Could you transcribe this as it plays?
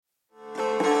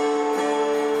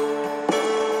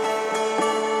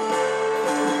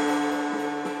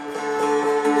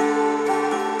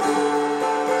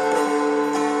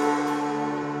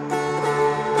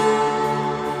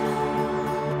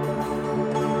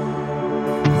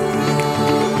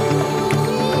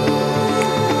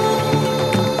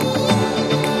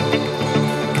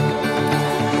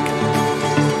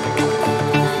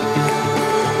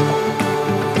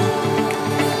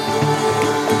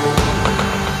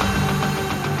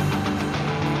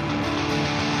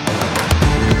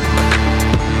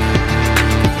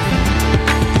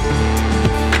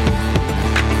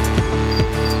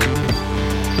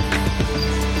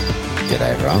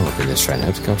the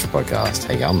Australian Herpetoculture Podcast.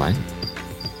 How you going, mate?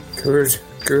 Good,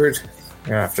 good. I'm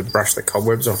going to have to brush the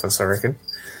cobwebs off us, I reckon.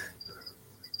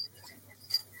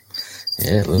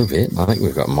 Yeah, a little bit. I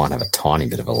think might have a tiny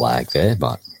bit of a lag there,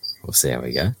 but we'll see how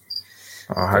we go.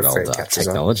 Oh, hopefully it catches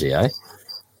technology, up.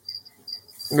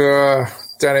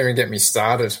 Don't even get me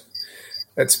started.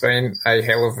 It's been a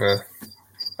hell of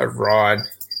a ride.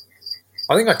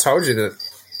 I think I told you that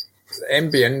the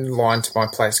NBN line to my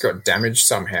place got damaged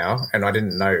somehow, and I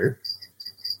didn't know.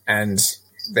 And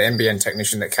the NBN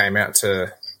technician that came out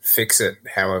to fix it,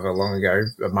 however long ago,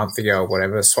 a month ago or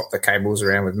whatever, swapped the cables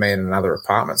around with me in another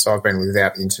apartment. So I've been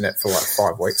without internet for like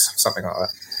 5 weeks, something like that.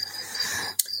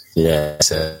 Yeah,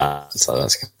 so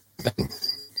that's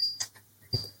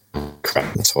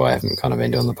crap. That's why I haven't kind of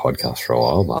been doing the podcast for a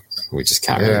while, but we just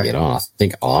can't really get on. I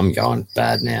think I'm going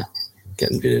bad now.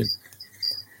 Getting a bit of...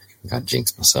 I got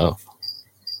jinxed myself.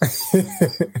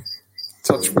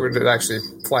 Touch wood, it actually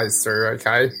plays through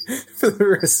okay for the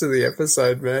rest of the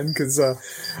episode, man, because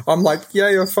I'm like,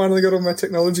 yay, I finally got all my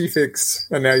technology fixed,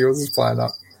 and now yours is playing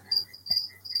up.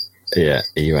 Yeah,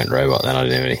 you went robot then. I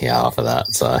didn't even hear half of that,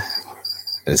 so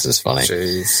this is funny.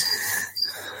 Jeez.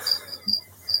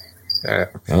 Yeah.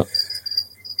 Oh.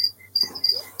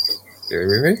 You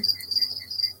with me?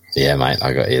 Yeah, mate,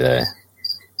 I got you there.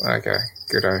 Okay,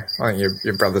 good-o. I think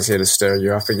your brother's here to stir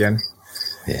you up again.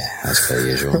 Yeah, as per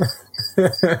usual.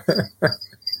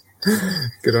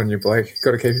 Good on you, Blake.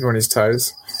 Got to keep him on his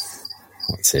toes.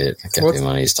 That's it. I kept him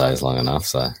on his toes long enough,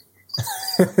 so...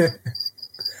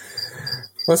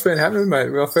 What's been happening, mate?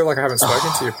 Well, I feel like I haven't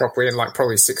spoken to you properly in like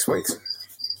probably 6 weeks.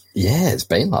 Yeah, it's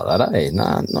been like that, eh?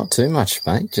 No, not too much,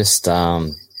 mate. Just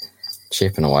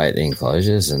chipping away at the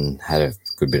enclosures and had a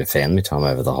good bit of family time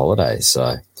over the holidays,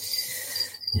 so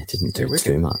yeah, didn't do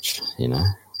too much, you know.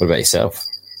 What about yourself?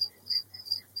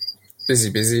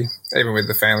 Busy. Even with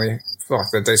the family, like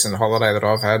the decent holiday that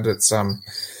I've had, it's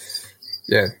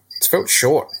it's felt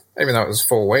short, even though it was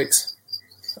 4 weeks.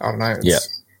 I don't know.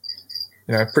 It's,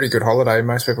 you know, pretty good holiday.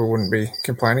 Most people wouldn't be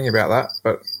complaining about that,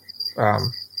 but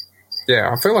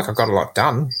I feel like I got a lot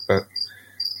done, but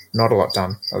not a lot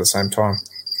done at the same time.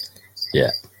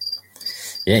 Yeah,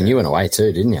 and you went away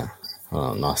too, didn't you?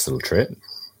 Oh, nice little trip.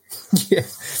 Yeah.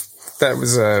 That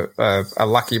was a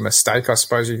lucky mistake, I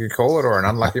suppose you could call it, or an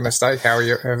unlucky mistake,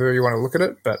 however you want to look at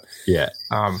it. But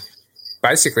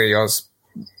basically,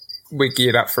 we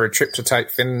geared up for a trip to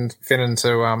take Finn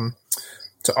to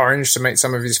Orange to meet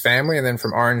some of his family, and then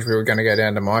from Orange we were going to go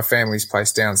down to my family's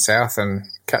place down south and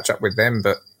catch up with them.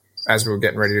 But as we were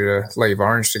getting ready to leave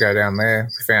Orange to go down there,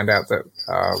 we found out that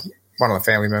one of the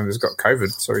family members got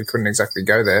COVID, so he couldn't exactly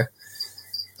go there.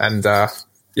 And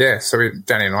so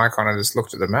Danny and I kind of just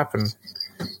looked at the map and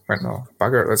went, oh,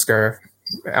 bugger it, let's go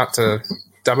out to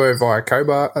Dubbo via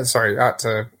Cobar. Out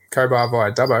to Cobar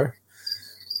via Dubbo.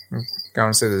 Go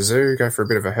and see the zoo, go for a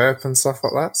bit of a herp and stuff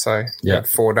like that. So had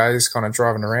 4 days kind of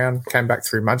driving around, came back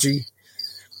through Mudgee,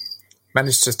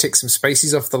 managed to tick some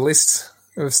species off the list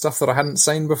of stuff that I hadn't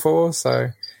seen before. So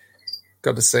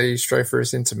got to see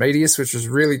Stropharus intermedius, which was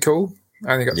really cool.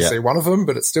 I only got to see one of them,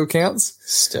 but it still counts.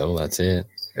 Still, that's it.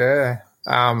 Yeah.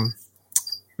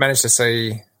 Managed to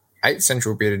see 8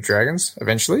 central bearded dragons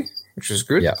eventually, which was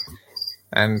good. Yeah.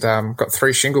 And got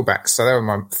 3 shinglebacks. So they were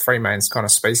my 3 main kind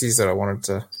of species that I wanted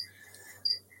to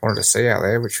see out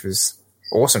there, which was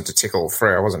awesome to tick all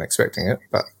 3. I wasn't expecting it,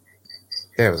 but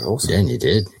yeah, it was awesome. Yeah, and you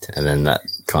did. And then that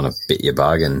kind of bit your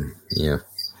bug and you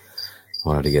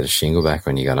wanted to get a shingleback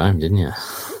when you got home, didn't you?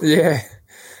 Yeah.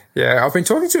 Yeah, I've been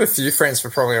talking to a few friends for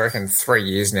probably, I reckon, 3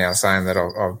 years now saying that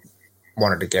I've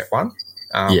wanted to get one.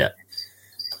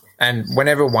 And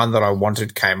whenever one that I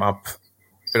wanted came up,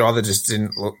 it either just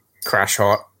didn't look crash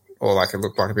hot or like it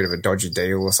looked like a bit of a dodgy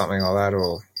deal or something like that,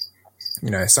 or, you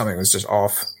know, something was just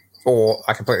off, or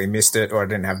I completely missed it, or I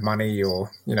didn't have money,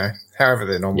 or, you know, however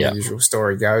the normal usual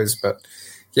story goes. But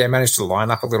yeah, managed to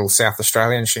line up a little South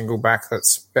Australian shingleback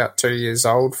that's about 2 years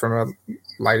old from a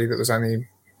lady that was only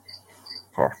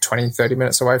 20, 30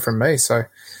 minutes away from me. So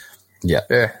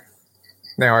yeah.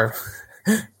 Now I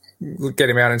get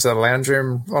him out into the lounge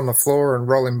room on the floor and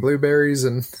roll him blueberries,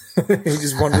 and he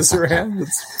just wanders around.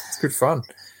 It's good fun.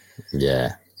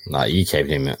 Yeah. No, you kept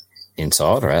him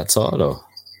inside or outside, or?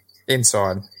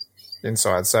 Inside.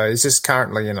 So he's just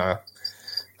currently in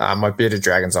my bearded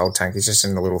dragon's old tank. He's just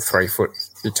in a little 3 foot,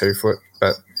 2 foot.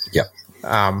 But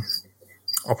I'll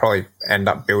probably end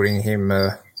up building him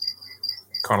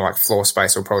kind of like floor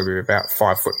space. Will probably be about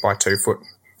 5 foot by 2 foot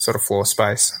sort of floor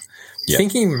space.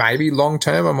 Thinking maybe long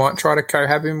term I might try to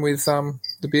cohab him with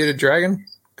the bearded dragon,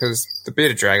 because the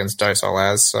bearded dragon's docile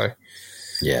as, so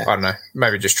I don't know,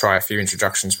 maybe just try a few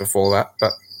introductions before that.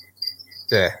 But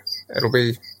yeah, it'll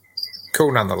be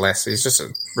cool nonetheless. He's just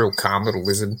a real calm little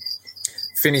lizard.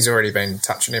 Finny's already been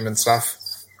touching him and stuff.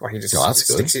 Like he just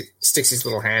sticks his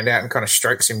little hand out and kind of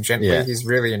strokes him gently. Yeah. He's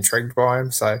really intrigued by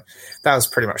him. So that was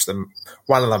pretty much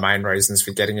one of the main reasons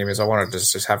for getting him is I wanted to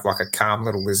just have like a calm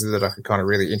little lizard that I could kind of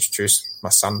really introduce my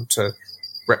son to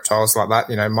reptiles like that.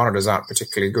 You know, monitors aren't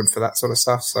particularly good for that sort of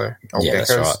stuff. So geckos.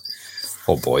 That's right.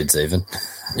 Or boids even.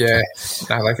 Yeah.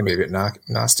 No, they can be a bit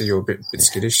nasty or a bit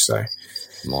skittish. So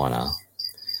mine are.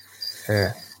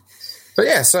 Yeah. But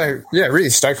yeah, so yeah,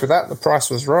 really stoked with that. The price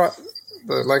was right.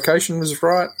 The location was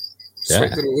right.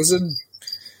 Sweet little lizard.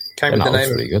 Came with the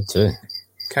name. Pretty good too.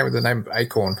 Came with the name of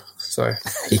Acorn. So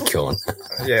Acorn.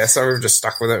 Yeah, so we've just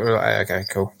stuck with it. We're like, hey, okay,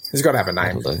 cool. He's got to have a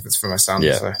name. It's for my son.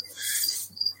 Yeah. So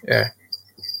yeah.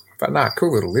 But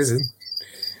cool little lizard.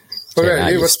 What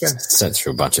about you? Sent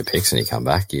through a bunch of pics and you come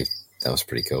back. That was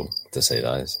pretty cool to see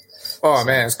those. Oh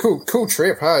man, it's cool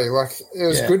trip. Hey, like it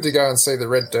was good to go and see the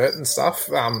red dirt and stuff.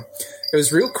 It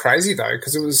was real crazy though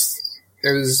because it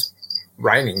was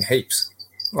raining heaps.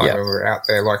 Like when we were out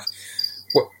there, like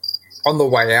on the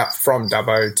way out from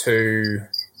Dubbo to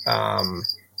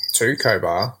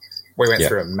Cobar, we went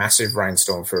through a massive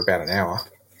rainstorm for about an hour.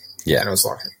 Yeah, and it was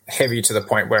like heavy to the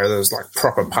point where there was like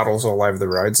proper puddles all over the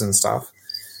roads and stuff.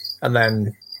 And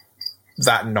then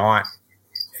that night,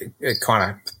 it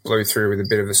kind of blew through with a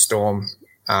bit of a storm,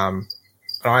 and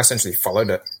I essentially followed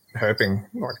it, herping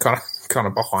like kind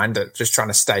of behind it, just trying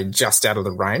to stay just out of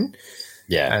the rain.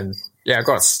 Yeah, and I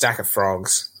got a stack of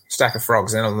frogs.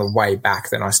 And on the way back,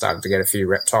 then I started to get a few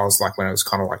reptiles, like when it was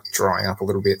kind of like drying up a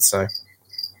little bit. So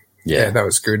yeah, that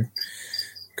was good.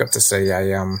 Got to see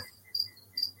a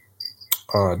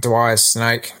Dwyer's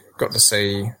snake. Got to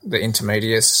see the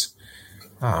Intermedius.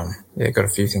 Got a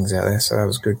few things out there, so that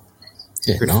was good.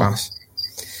 Yeah, good fun.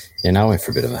 Yeah, I went for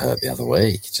a bit of a herp the other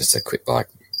week. Just a quick, like,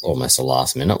 almost a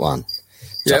last-minute one.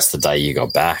 Just the day you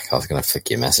got back, I was going to flick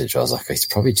your message. I was like, he's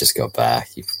probably just got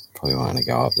back. You probably want to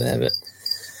go up there, but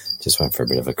just went for a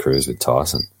bit of a cruise with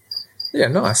Tyson. Yeah,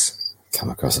 nice. Come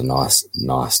across a nice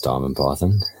diamond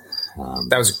python.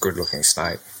 That was a good-looking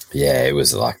snake. Yeah, it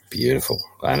was, like, beautiful.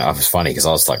 And it was funny because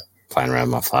I was, like, playing around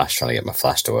with my flash, trying to get my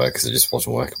flash to work because it just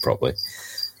wasn't working properly.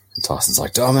 And Tyson's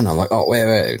like, diamond. I'm like, oh,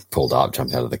 where? Pulled up,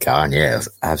 jumped out of the car, and yeah, it was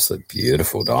an absolutely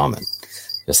beautiful diamond.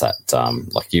 Just that,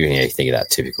 like you think of that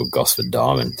typical Gosford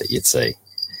diamond that you'd see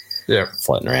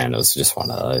floating around. It was just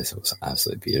one of those. It was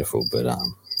absolutely beautiful. But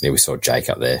we saw Jake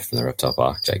up there from the Reptile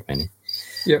Park, Jake Benny.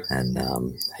 Yep.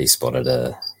 And he spotted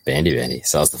a bandy.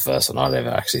 So that was the first one I'd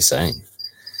ever actually seen.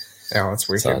 Oh, that's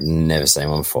weird. So I'd never seen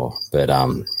one before. But,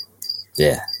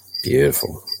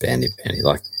 beautiful bandy.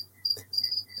 Like,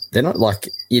 they're not like,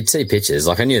 you'd see pictures,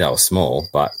 like I knew they were small,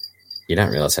 but you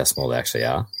don't realise how small they actually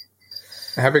are.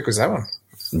 How big was that one?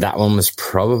 That one was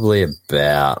probably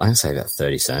about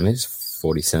 30 centimetres,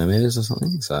 40 centimetres or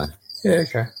something. So yeah,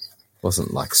 okay.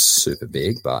 Wasn't like super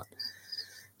big, but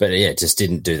yeah, just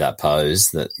didn't do that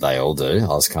pose that they all do. I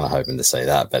was kind of hoping to see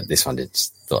that, but this one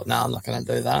thought, no, I'm not going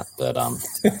to do that. But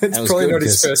it's probably not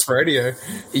his first rodeo.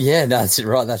 Yeah, no,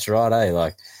 that's right, eh?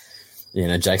 Like, you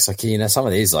know, Jake's like, some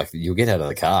of these, like, you'll get out of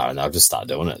the car and they'll just start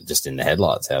doing it just in the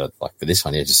headlights. Like, for this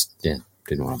one, didn't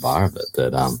want to borrow it.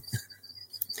 But,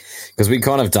 because we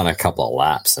kind of done a couple of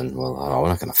laps and, we're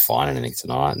not going to find anything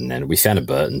tonight. And then we found a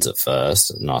Burton's at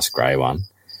first, a nice grey one.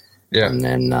 Yeah. And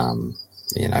then,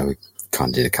 we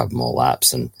kind of did a couple more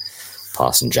laps and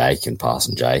passing Jake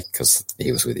because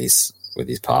he was with his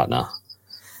partner.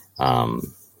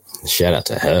 Shout out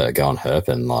to her, going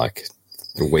herping, like,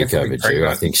 a week overdue,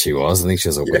 I think she was. I think she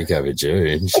was a week overdue,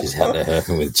 and she's out there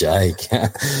herping with Jake.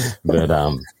 But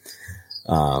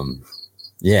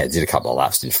did a couple of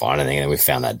laps, didn't find anything, and then we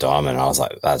found that diamond. And I was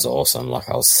like, "That's awesome!" Like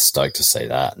I was stoked to see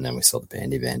that. And then we saw the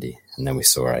bandy, and then we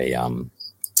saw a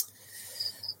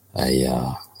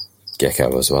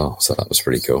gecko as well. So that was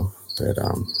pretty cool. But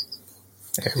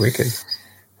wicked.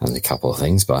 And a couple of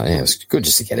things, but yeah, it was good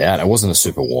just to get out. It wasn't a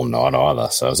super warm night either,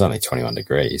 so it was only 21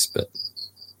 degrees, but.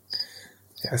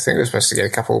 Yeah, I think we're supposed to get a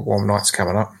couple of warm nights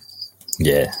coming up.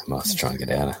 Yeah, might have to try and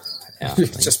get out.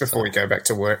 Just before we go back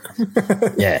to work.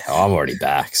 Yeah, I'm already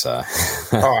back, so.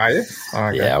 Oh, are you? Oh,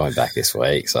 okay. Yeah, I went back this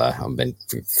week, so I've been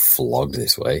flogged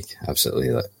this week.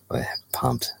 Absolutely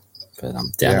pumped. But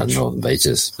I'm down in the northern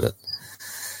beaches. But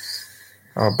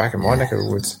back in my neck of the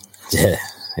woods. Yeah.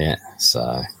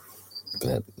 So,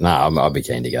 but no, I'll be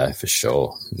keen to go for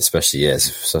sure. Especially,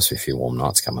 there's supposed to be a few warm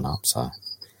nights coming up, so.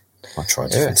 Might try a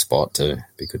different spot too.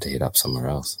 Be good to hit up somewhere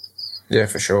else. Yeah,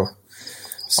 for sure.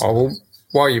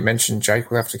 While you mentioned Jake,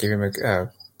 we'll have to give him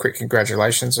a quick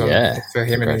congratulations for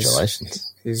him and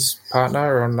his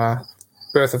partner on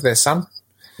birth of their son.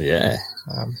 Yeah.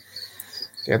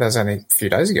 Yeah, that was only a few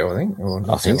days ago, I think.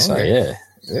 Or I think so, yeah.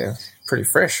 Yeah, pretty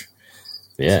fresh.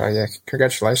 Yeah. So, yeah,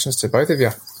 congratulations to both of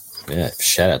you. Yeah,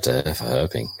 shout out to her for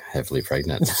herping, heavily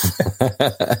pregnant.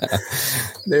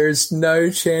 There is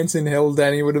no chance in hell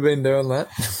Danny would have been doing that.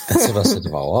 That's what I said to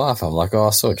my wife. I'm like,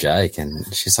 I saw Jake, and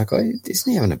she's like,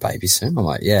 isn't he having a baby soon? I'm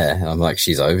like, yeah. And I'm like,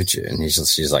 she's overdue. And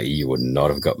she's like, you would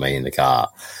not have got me in the car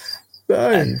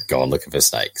and gone looking for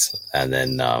snakes. And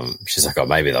then she's like,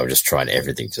 maybe they were just trying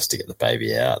everything just to get the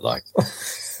baby out, like,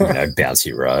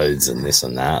 bouncy roads and this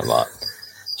and that. Like,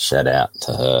 shout out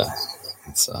to her.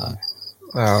 So, oh,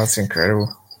 that's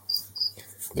incredible.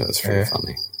 That was really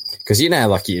funny. Because, you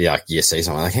see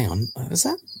someone like, hang on, was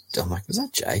that? I'm like, was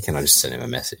that Jake? And I just sent him a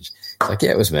message. He's like,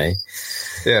 yeah, it was me.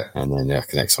 Yeah. And then the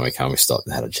next time we came, we stopped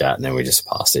and had a chat, and then we just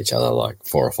passed each other like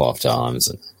 4 or 5 times,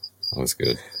 and it was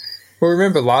good. Well,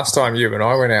 remember last time you and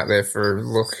I went out there for a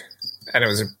look, and it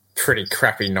was a pretty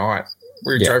crappy night.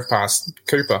 We drove past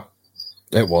Cooper.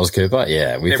 It was Cooper,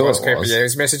 yeah. It was Cooper. Yeah, he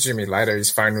was messaging me later.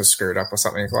 His phone was screwed up or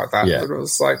something like that. Yeah. But it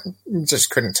was like, just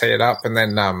couldn't tee it up. And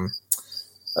then,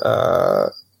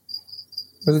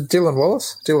 was it Dylan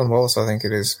Wallace? Dylan Wallace, I think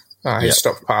it is. He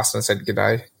stopped past and said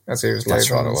g'day as he was leaving.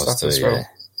 That's right, it was too, as well. Yeah.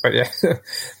 But yeah,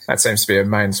 that seems to be a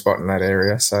main spot in that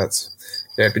area. So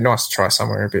it'd be nice to try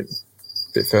somewhere a bit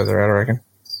further out, I reckon.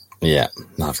 Yeah,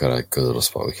 I've got a good little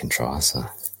spot we can try. So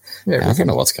yeah, I don't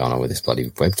know what's going on with this bloody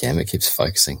webcam. It keeps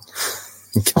focusing.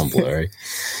 Gone blurry.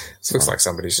 It looks like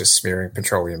somebody's just smearing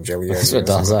petroleum jelly over. That's what it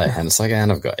does, eh? And it's like, and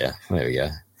I've got you. There we go.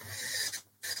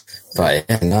 But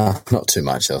yeah, no, not too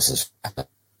much else.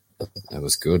 It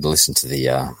was good. Listen to the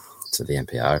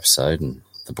NPR episode, and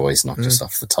the boys knocked us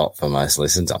off the top for most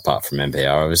listens, apart from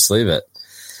NPR, obviously. But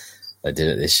they did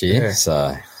it this year,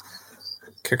 so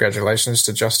congratulations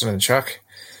to Justin and Chuck.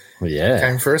 Well, yeah,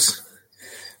 came for us.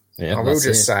 Yeah, I will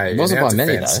just say, it wasn't by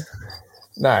many though.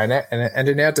 No, and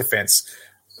in our defence,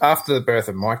 after the birth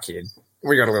of my kid,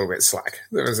 we got a little bit slack.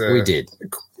 We did.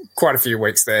 Quite a few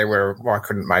weeks there where I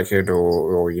couldn't make it,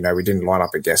 or we didn't line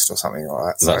up a guest or something like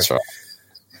that. So, that's right.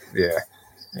 Yeah.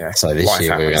 So this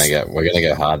year we're gonna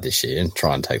go hard this year and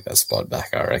try and take that spot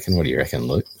back, I reckon. What do you reckon,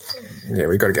 Luke? Yeah,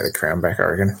 we got to get the crown back, I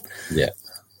reckon. Yeah.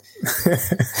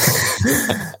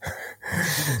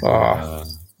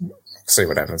 See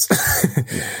what happens.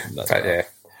 Yeah.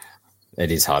 It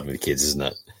is hard with kids, isn't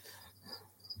it?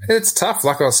 It's tough.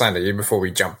 Like I was saying to you before we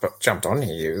jumped on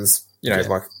here, it was,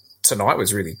 like tonight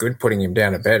was really good putting him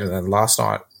down to bed, and then last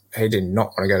night he did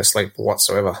not want to go to sleep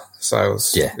whatsoever. So it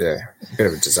was a bit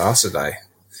of a disaster day.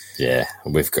 Yeah,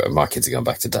 my kids are going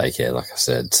back to daycare, like I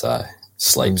said, so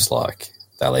sleep's like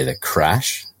they'll either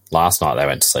crash. Last night they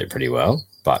went to sleep pretty well,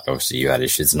 but obviously you had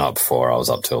issues the night before. I was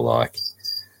up till I'm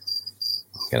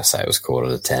going to say it was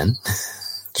 9:45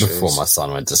 before my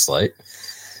son went to sleep.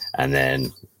 And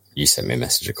then you sent me a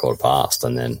message at past,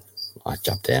 and then I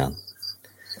jumped down.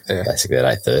 Yeah. Basically at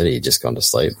 8:30, he'd just gone to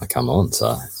sleep. I come on,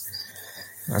 so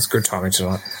that's good timing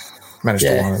tonight. Managed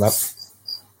to line it up.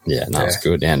 Yeah, no, it's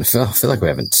good. And I feel like we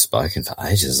haven't spoken for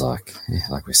ages. Like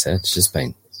we said, it's just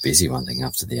been busy one thing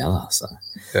after the other. So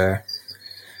yeah,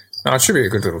 no, it should be a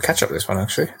good little catch up this one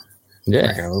actually. Yeah, I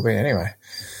reckon it will be anyway.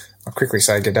 I'll quickly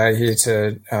say good day here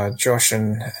to Josh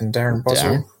and Darren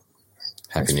Boswell.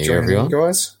 Happy New Year, everyone,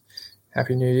 guys.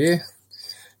 Happy New Year,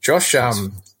 Josh.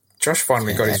 Josh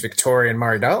finally got his Victorian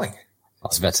Murray Darling. I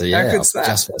was about to, just about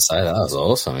to say that was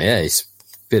awesome. Yeah, he's a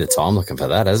bit of time looking for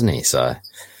that, hasn't he? So,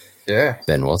 yeah,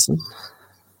 Ben Watson.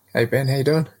 Hey Ben, how you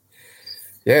doing?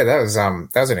 Yeah, that was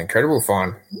an incredible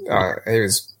find. He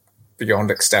was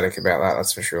beyond ecstatic about that.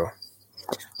 That's for sure.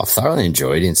 I've thoroughly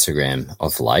enjoyed Instagram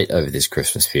of late over this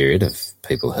Christmas period of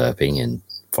people herping and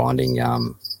finding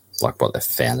like what they've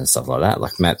found and stuff like that.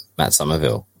 Like Matt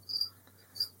Somerville.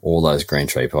 All those green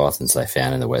tree pythons they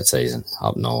found in the wet season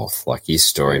up north. Like his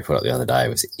story he put up the other day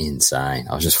was insane.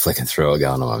 I was just flicking through it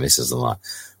going to my missus and like,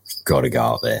 got to go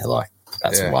up there. Like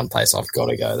that's one place I've got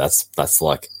to go. That's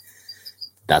the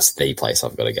place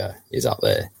I've got to go is up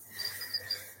there.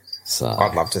 So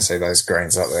I'd love to see those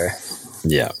greens up there.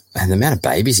 Yeah. And the amount of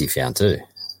babies he found too.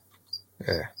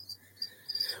 Yeah.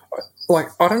 Like,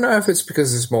 I don't know if it's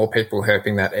because there's more people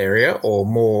herping that area or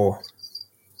more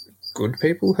good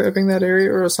people herping that area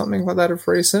or something like that of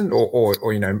recent, or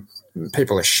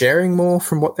people are sharing more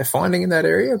from what they're finding in that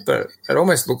area, but it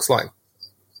almost looks like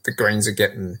the greens are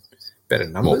getting better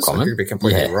numbers. More common. I could be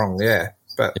completely wrong,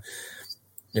 but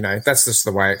that's just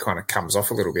the way it kind of comes off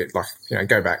a little bit. Like,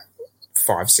 go back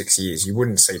 5-6 years, you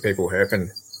wouldn't see people herping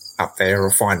up there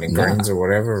or finding greens or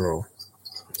whatever, or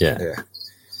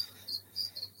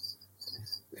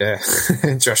Yeah.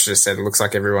 Josh just said it looks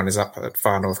like everyone is up at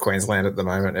far north Queensland at the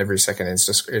moment. Every second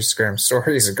Instagram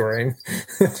story is a green.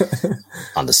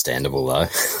 Understandable, though.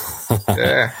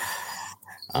 Yeah.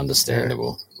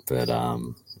 Understandable. Yeah. But,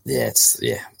 it's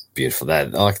beautiful.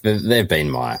 They've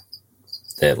been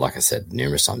they're, like I said,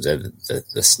 numerous times. They're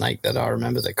the snake that I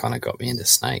remember that kind of got me into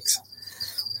snakes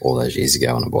all those years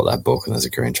ago when I bought that book, and there's a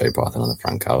green tree python on the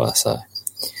front cover. So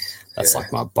that's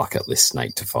like my bucket list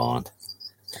snake to find.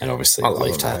 And obviously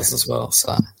leaf tails as well.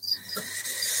 So,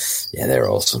 yeah, they're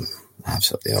awesome.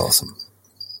 Absolutely awesome.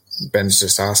 Ben's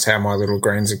just asked how my little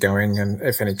greens are going and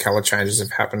if any colour changes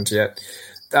have happened yet.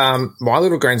 My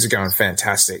little greens are going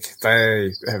fantastic.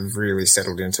 They have really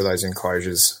settled into those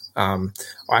enclosures. I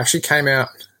actually came out.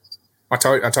 I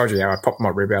told you how I popped my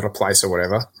rib out of place or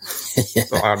whatever. Yeah.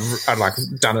 I'd like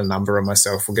done a number on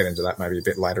myself. We'll get into that maybe a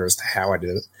bit later as to how I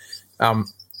did it.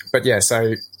 But yeah,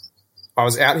 so I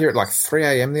was out here at like 3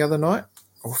 a.m. the other night,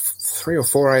 or 3 or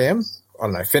 4 a.m. I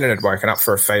don't know. Finnan had woken up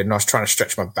for a feed, and I was trying to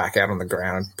stretch my back out on the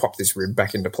ground and pop this rib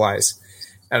back into place.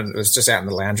 And it was just out in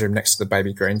the lounge room next to the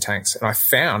baby green tanks, and I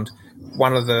found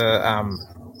one of the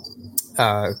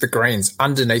greens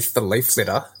underneath the leaf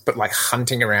litter, but like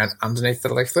hunting around underneath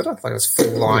the leaf litter, like it was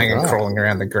flying and crawling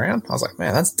around the ground. I was like,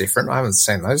 man, that's different. I haven't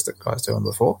seen those guys doing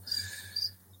before.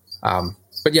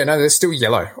 But yeah, no, they're still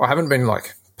yellow. I haven't been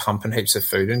like pumping heaps of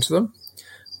food into them.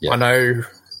 Yep.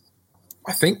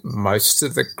 I think most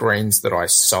of the greens that I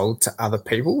sold to other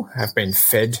people have been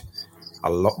fed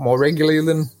a lot more regularly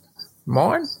than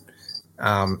mine.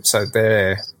 So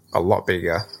they're a lot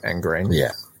bigger and green.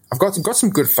 Yeah. I've got some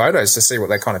good photos to see what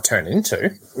they kind of turn into,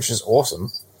 which is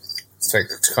awesome. To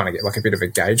kind of get like a bit of a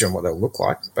gauge on what they'll look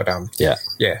like. But yeah,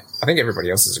 I think everybody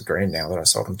else is a green now that I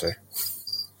sold them to.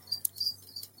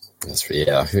 You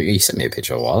sent me a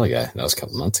picture a while ago. That was a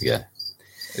couple of months ago.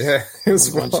 Yeah, it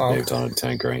was once you moved on, it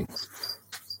turned green.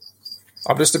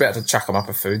 I'm just about to chuck them up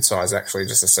a food size, actually,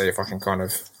 just to see if I can kind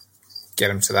of get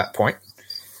them to that point.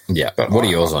 Yeah, but what are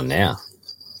yours on now?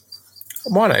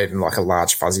 Mine are eating like a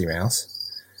large fuzzy mouse.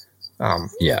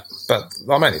 Yeah. But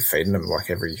I'm only feeding them like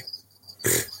every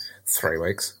 3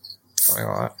 weeks, something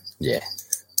like that. Yeah.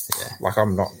 Like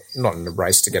I'm not in a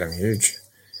race to get them huge.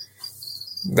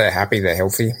 They're happy, they're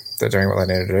healthy, they're doing what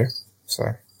they need to do.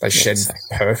 So they shed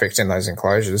perfect in those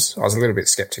enclosures. I was a little bit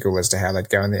sceptical as to how they'd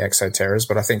go in the Exoterras,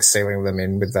 but I think sealing them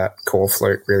in with that core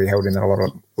flute really held in a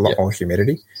lot more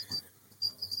humidity.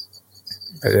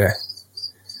 But yeah.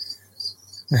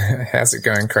 How's it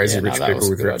going, crazy rich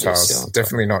people with reptiles?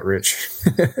 Definitely not rich.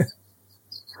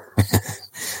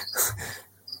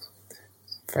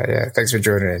 But yeah, thanks for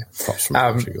joining in.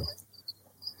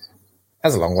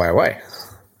 That's a long way away.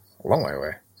 A long way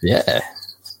away. Yeah.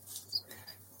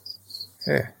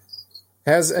 Yeah.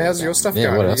 How's your stuff going?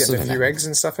 Are you getting a few eggs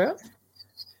and stuff out?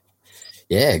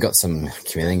 Yeah, got some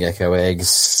chameleon gecko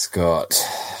eggs. I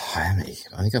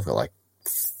think I've got like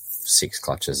 6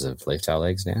 clutches of leaf tail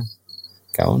eggs now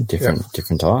going,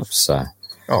 different types. So,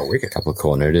 wicked. A couple of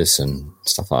cornutus and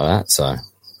stuff like that. So,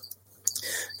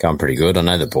 going pretty good. I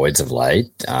know the Boyds have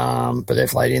laid, but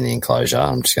they've laid in the enclosure.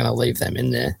 I'm just going to leave them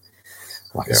in there.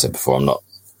 Like I said before,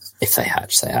 if they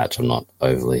hatch, they hatch. I'm not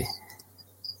overly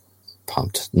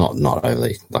pumped. Not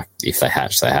overly, like, if they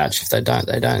hatch, they hatch. If they don't,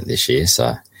 they don't this year. So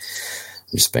I'm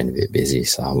just been a bit busy.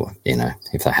 So,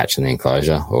 if they hatch in the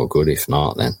enclosure, all good. If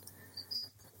not, then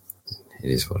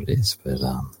it is what it is. But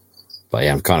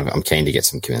yeah, I'm keen to get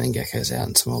some chameleon geckos out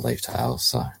and some more leaf tails.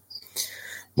 So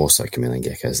more so chameleon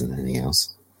geckos than anything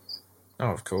else. Oh,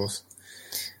 of course.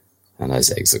 And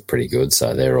those eggs look pretty good.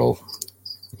 So they're all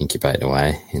incubating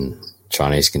away in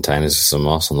Chinese containers with some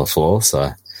moss on the floor.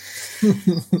 So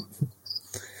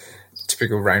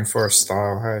typical rainforest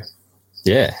style, hey?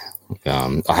 Yeah.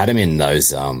 I had them in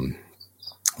those, those,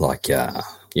 what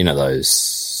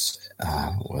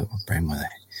brand were they?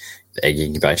 The egg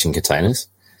incubation containers.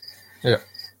 Yeah.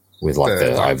 With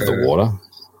over the water.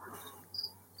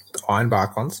 The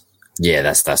ironbark ones? Yeah,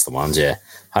 that's the ones, yeah.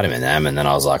 Had them in them, and then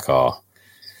I was like, I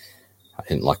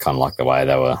didn't kind of like the way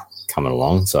they were coming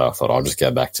along, so I thought I'll just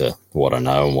go back to what I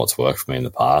know and what's worked for me in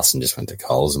the past, and just went to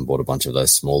Coles and bought a bunch of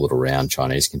those small little round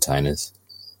Chinese containers,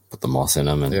 put the moss in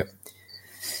them, and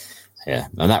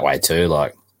and that way too,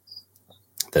 like,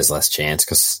 there's less chance,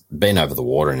 because being over the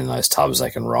water and in those tubs,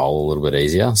 they can roll a little bit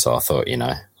easier. So I thought,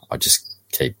 I'd just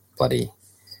keep bloody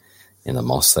in the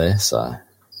moss there, so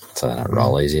they don't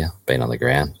roll easier, being on the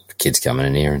ground. Kids coming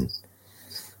in here and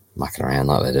mucking around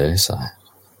like they do, so.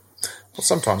 Well,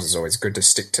 sometimes it's always good to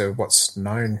stick to what's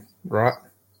known, right?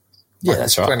 Yeah,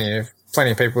 that's right.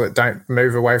 Plenty of people that don't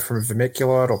move away from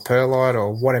vermiculite or perlite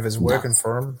or whatever's working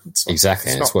for them.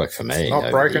 Exactly, and it's worked for me. It's not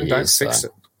broken, don't fix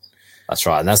it. That's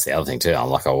right. And that's the other thing too. I'm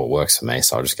like, oh, it works for me,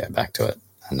 so I'll just go back to it.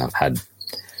 And I've had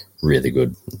really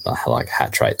good like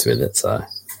hat traits with it. So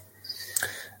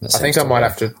I think I might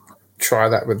have to try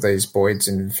that with these Boyds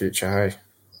in the future, hey?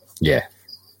 Yeah.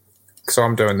 So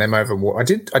I'm doing them over water.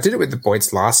 I did it with the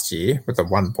Boyds last year with the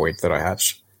one Boyd that I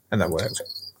hatched, and that worked.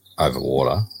 Over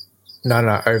water?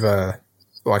 No, over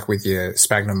like with your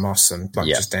sphagnum moss and like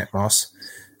just damp moss.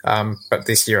 But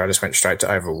this year I just went straight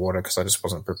to over water because I just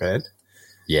wasn't prepared.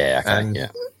 Yeah, okay, and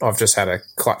I've just had a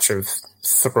clutch of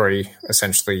 3,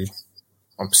 essentially.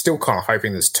 I'm still kind of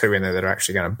hoping there's 2 in there that are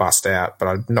actually going to bust out, but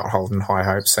I'm not holding high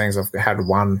hopes, seeing as I've had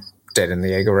 1 dead in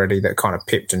the egg already that kind of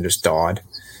pipped and just died.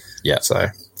 Yeah. So,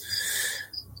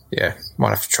 yeah,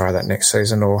 might have to try that next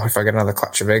season, or if I get another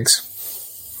clutch of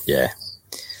eggs. Yeah.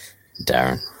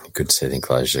 Darren, good to see the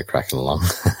enclosure cracking along.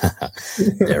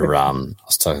 They're, I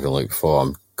was talking to Luke before,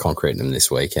 I'm concreting them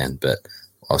this weekend, but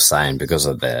I was saying because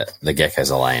of the geckos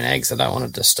are laying eggs, I don't want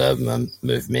to disturb them and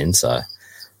move them in, so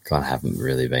kind of haven't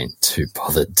really been too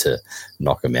bothered to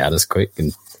knock them out as quick.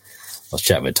 And I was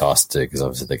chatting with Tyson too, because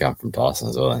obviously they come from Tyson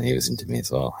as well, and he was into me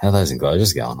as well. How are those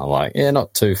enclosures going? I'm like, yeah,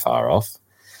 not too far off.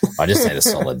 I just need a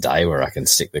solid day where I can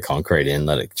stick the concrete in,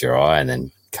 let it dry, and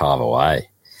then carve away.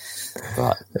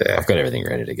 But I've got everything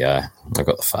ready to go. I've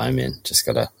got the foam in, just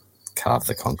got to carve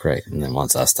the concrete, and then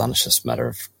once that's done, it's just a matter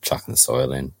of chucking the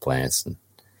soil in, plants and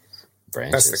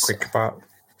branches. That's the quick part.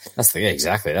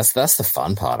 Exactly. That's the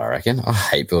fun part, I reckon. I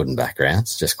hate building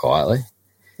backgrounds just quietly.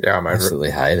 Yeah, I'm over absolutely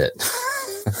hate it.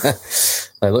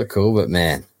 They look cool, but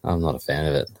man, I'm not a fan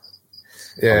of it.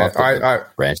 Yeah, I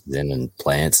branches in and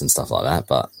plants and stuff like that,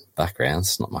 but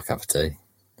backgrounds, not my cup of tea.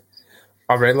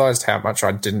 I realised how much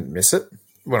I didn't miss it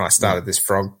when I started this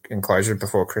frog enclosure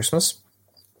before Christmas.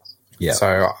 Yeah.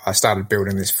 So I started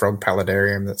building this frog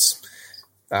paludarium that's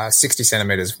 60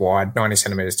 centimetres wide, 90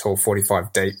 centimetres tall,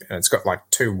 45 deep, and it's got like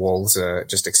 2 walls,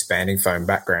 just expanding foam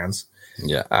backgrounds.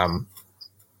 Yeah. I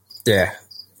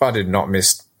did not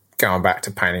miss going back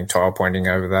to painting, tile pointing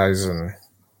over those and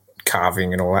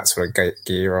carving and all that sort of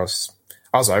gear. I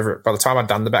was over it. By the time I'd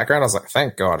done the background, I was like,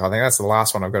 thank God. I think that's the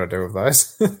last one I've got to do of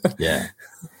those. Yeah.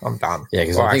 I'm done. Yeah,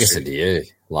 because I think I said to you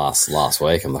last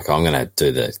week, I'm like, I'm going to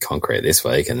do the concrete this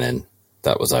week, and then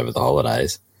that was over the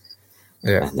holidays.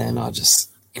 Yeah. And then I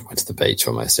just went to the beach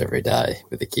almost every day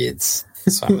with the kids,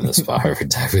 swam in the spa every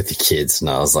day with the kids. And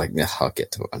I was like, I'll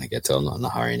get to it when I get to it. I'm not in a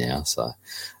hurry now, so I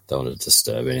don't want to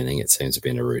disturb anything. It seems to be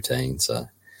in a routine. So,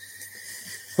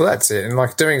 well, that's it. And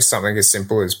like doing something as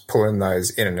simple as pulling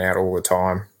those in and out all the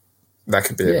time, that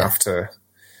could be enough to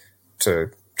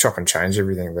chop and change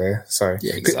everything there. So,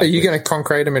 exactly. Are you going to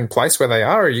concrete them in place where they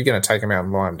are, or are you going to take them out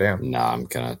and lie them down? No, I'm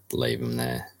going to leave them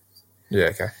there. Yeah,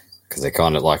 okay. Because they're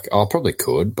kind of like, I probably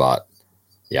could, but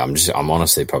yeah, I'm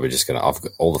honestly probably just going to, I've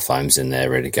got all the foams in there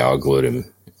ready to go. I glued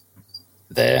them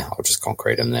there. I'll just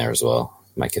concrete them there as well.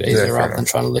 Make it easier rather than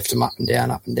trying to lift them up and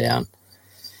down.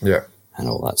 Yeah. And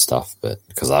all that stuff. But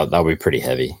because they'll be pretty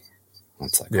heavy.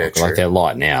 That's like, true. Like they're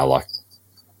light now, like,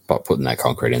 but putting that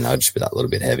concrete in, they'll just be that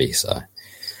little bit heavy. So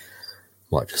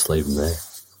might just leave them there.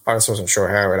 I just wasn't sure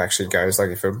how it actually goes.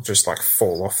 Like if it would just like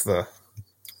fall off the.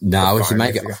 No, if you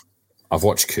make it. I've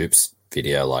watched Coop's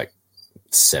video like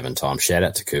 7 times. Shout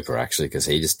out to Cooper actually, because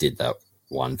he just did that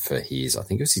one for his, I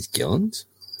think it was his Gillens.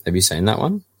 Have you seen that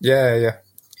one? Yeah.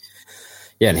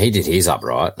 Yeah, and he did his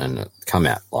upright and it come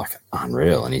out like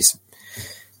unreal. And he's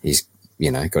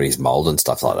got his mould and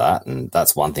stuff like that. And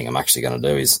that's one thing I'm actually going to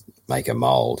do is make a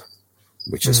mould,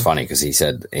 which is funny because he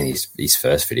said in his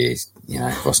first video, he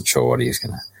wasn't sure what he was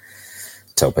going to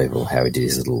tell people how he did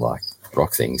his little like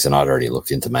rock things. And I'd already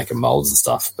looked into making moulds and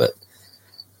stuff, but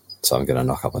so I'm going to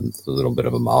knock up a little bit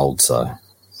of a mould. So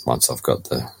once I've got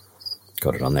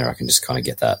it on there, I can just kind of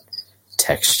get that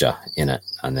texture in it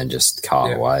and then just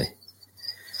carve away.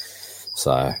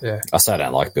 So I say I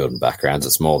don't like building backgrounds.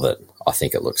 It's more that I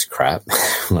think it looks crap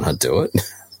when I do it.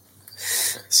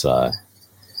 So,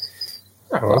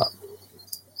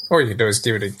 all you can do is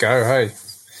give it a go, hey.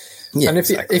 Yeah, and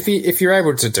exactly. if you're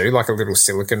able to do like a little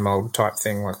silicon mold type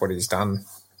thing, like what he's done,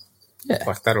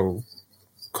 like that'll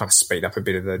kind of speed up a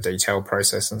bit of the detail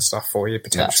process and stuff for you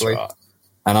potentially. That's right.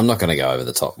 And I'm not going to go over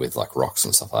the top with like rocks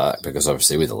and stuff like that because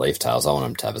obviously with the leaf tails, I want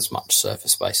them to have as much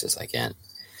surface space as they can.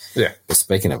 Yeah. But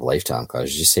speaking of leaf tail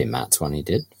enclosures, did you see Matt's one he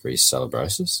did for his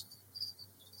Celebrosis?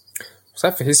 Was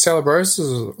that for his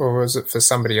Celebrosis or was it for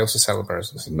somebody else's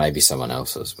Celebrosis? Maybe someone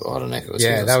else's, but I don't know if it was.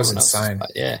 Yeah, that was insane.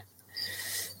 Else's, yeah.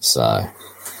 So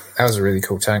that was a really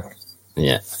cool tank.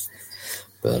 Yeah.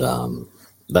 But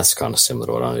that's kind of similar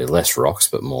to what I do. Less rocks,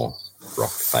 but more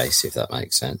rock face, if that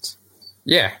makes sense.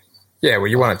 Yeah. Yeah, well,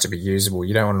 you want it to be usable.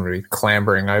 You don't want to be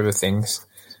clambering over things.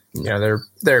 You know,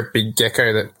 they're a big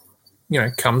gecko that, you know,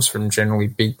 comes from generally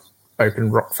big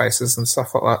open rock faces and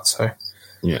stuff like that. So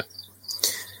yeah.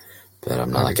 But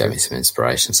Nala gave me some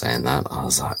inspiration saying that. I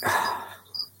was like,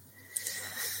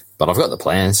 but I've got the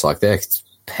plants. Like, they're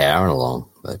powering along,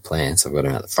 the plants. I've got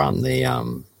them at the front in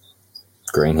the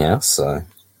greenhouse. So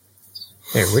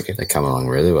yeah, wicked. They're coming along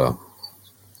really well.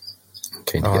 I'm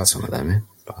keen to get some of them in.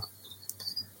 But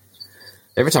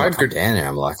every time I come down here,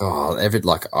 I'm like,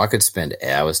 I could spend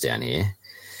hours down here,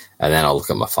 and then I'll look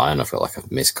at my phone. I've got like a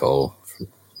missed call from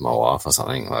my wife or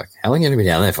something. Like, how long are you going to be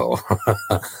down there for?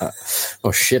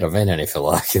 Oh shit, I've been down here for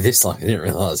like this long. I didn't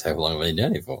realise how long I've been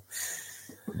down here for.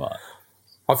 But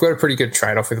I've got a pretty good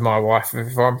trade-off with my wife.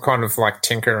 If I'm kind of like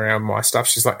tinkering around my stuff,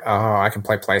 she's like, oh, I can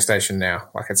play PlayStation now.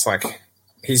 Like, it's like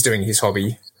he's doing his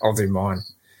hobby, I'll do mine.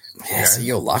 Yeah, so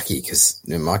you're lucky because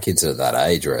my kids are at that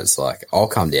age where it's like, I'll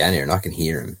come down here and I can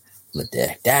hear them on the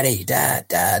deck, Daddy, Dad,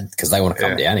 because they want to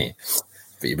come down here.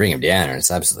 But you bring them down here and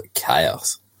it's absolute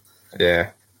chaos. Yeah.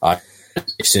 As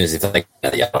soon as if they get out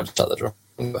of the yard, I just shut the door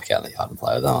and back out in the yard and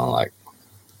play with them. I'm like,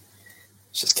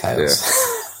 it's just chaos.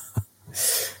 Yeah.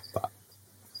 But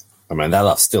I mean,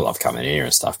 they still love coming in here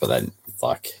and stuff, but then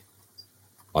like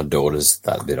my daughter's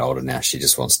that bit older now. She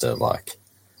just wants to like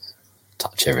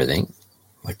touch everything.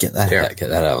 Like, get that out, get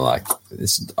that out. Like,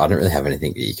 I don't really have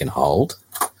anything that you can hold.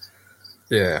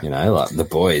 Yeah. You know, like the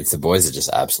boys are just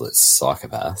absolute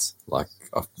psychopaths. Like,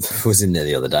 I was in there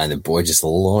the other day and the boy just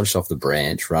launched off the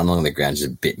branch, run along the ground,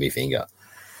 just bit me finger.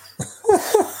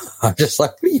 I'm just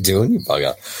like, what are you doing, you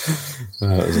bugger?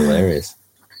 It was hilarious.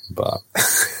 But,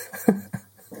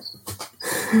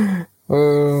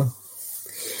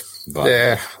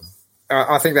 yeah,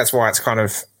 I think that's why it's kind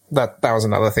of, that was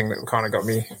another thing that kind of got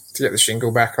me to get the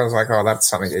shingle back. I was like, oh, that's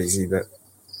something easy that,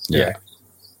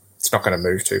 it's not going to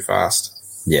move too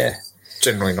fast. Yeah.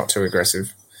 Generally not too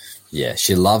aggressive. Yeah,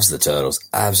 she loves the turtles,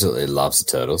 absolutely loves the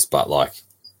turtles, but like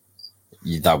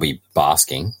they'll be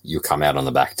basking. You'll come out on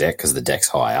the back deck because the deck's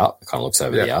high up. It kind of looks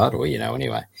over the yard, or, you know,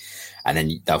 anyway. And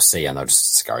then they'll see you and they'll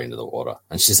just scurry into the water.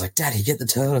 And she's like, Daddy, get the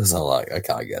turtles. I'm like, I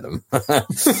can't get them.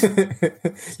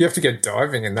 You have to go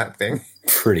diving in that thing.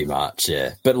 Pretty much,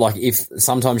 yeah. But like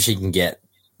sometimes she can get,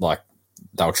 like,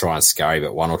 they'll try and scurry,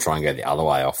 but one will try and go the other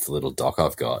way off the little dock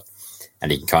I've got.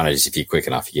 And you can kind of just, if you're quick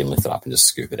enough, you can lift it up and just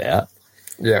scoop it out.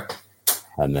 Yeah.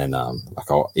 And then,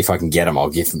 if I can get them, I'll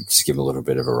give them a little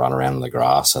bit of a run around in the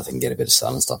grass so they can get a bit of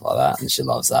sun and stuff like that. And she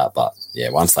loves that. But yeah,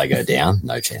 once they go down,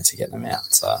 no chance of getting them out.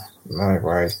 So no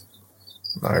way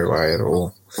at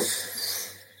all.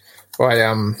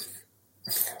 Well,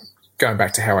 going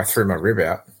back to how I threw my rib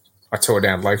out, I tore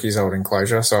down Loki's old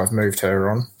enclosure, so I've moved her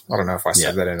on. I don't know if I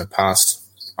said that in the past.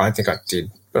 I don't think I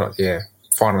did, but yeah,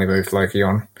 finally moved Loki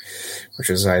on, which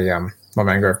is my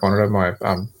mangrove monitor, my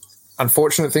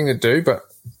unfortunate thing to do, but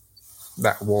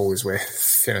that wall is where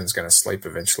Finnan's going to sleep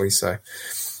eventually. So,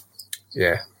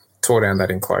 yeah, tore down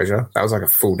that enclosure. That was like a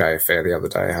full day affair the other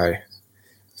day, hey?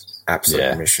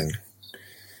 Absolute mission.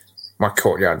 My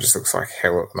courtyard just looks like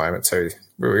hell at the moment too.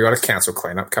 We got a council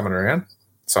cleanup coming around.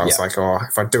 So I was like,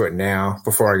 if I do it now,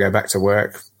 before I go back to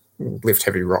work, lift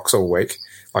heavy rocks all week,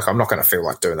 like I'm not going to feel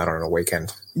like doing that on a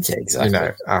weekend. Yeah, exactly. You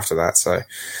know, after that. So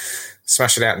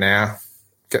smash it out now,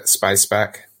 get the space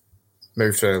back.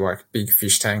 Move to like big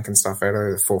fish tank and stuff out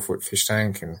of the 4-foot fish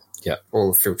tank and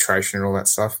all the filtration and all that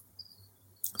stuff.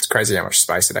 It's crazy how much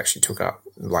space it actually took up,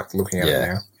 like looking at it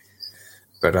now.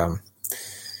 But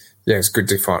it's good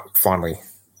to finally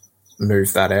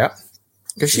move that out.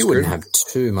 Because you wouldn't have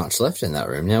too much left in that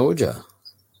room now, would you?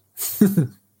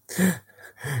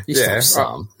 Have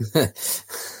some.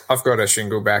 I've got a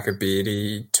shingleback, a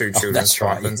beardy, 2 children's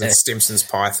pythons, and Stimson's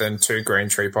python, 2 green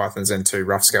tree pythons, and 2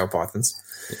 rough scale pythons.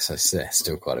 So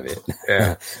still quite a bit.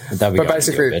 Yeah. They'll be going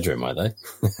basically in your bedroom, won't they?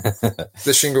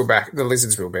 The shingleback, the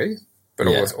lizards will be, but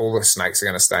all the snakes are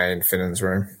going to stay in Finnan's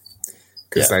room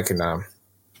because they can,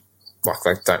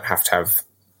 they don't have to have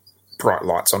bright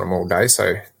lights on them all day.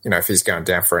 So, you know, if he's going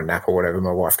down for a nap or whatever,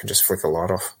 my wife can just flick a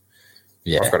light off.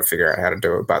 Yeah. I've got to figure out how to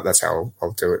do it, but that's how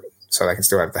I'll do it. So they can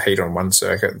still have the heat on one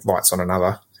circuit, lights on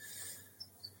another.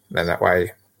 And then that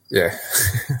way,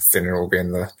 Finnan will be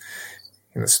in the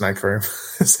snake room,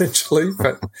 essentially.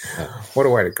 But what a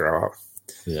way to grow up.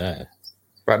 Yeah.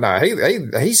 But no,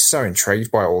 he's so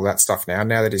intrigued by all that stuff now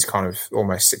that he's kind of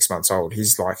almost 6 months old.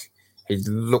 He's like, he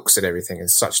looks at everything in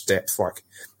such depth. Like,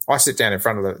 I sit down in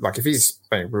front of if he's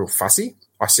being real fussy,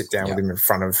 I sit down with him in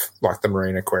front of like the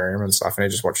marine aquarium and stuff, and he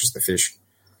just watches the fish.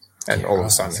 And all of a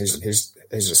sudden, he's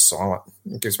just silent.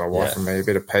 It gives my wife and me a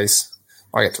bit of peace.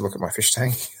 I get to look at my fish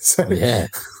tank. So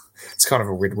it's kind of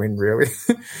a win-win, really.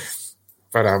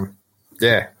 But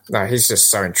Yeah, no, he's just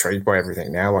so intrigued by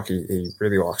everything now. Like he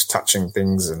really likes touching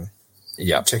things and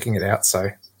checking it out. So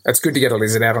it's good to get a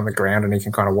lizard out on the ground and he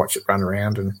can kind of watch it run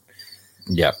around and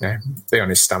be on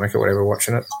his stomach or whatever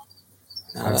watching it.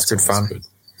 No, that's good fun. Good.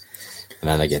 And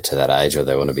then they get to that age where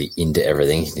they want to be into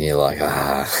everything and you're like,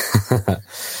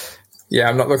 Yeah,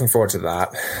 I'm not looking forward to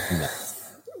that.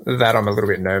 No. That I'm a little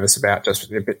bit nervous about,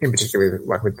 just in particular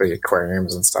like with the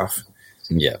aquariums and stuff.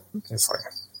 Yeah. It's like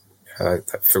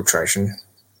that filtration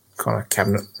kind of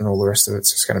cabinet and all the rest of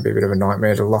it's just going to be a bit of a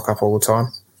nightmare to lock up all the time.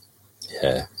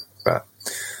 Yeah. But,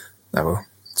 well,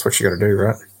 that's what you got to do,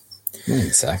 right?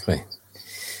 Exactly.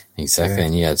 Yeah.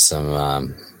 And you had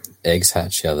some eggs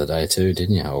hatch the other day too,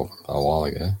 didn't you? A while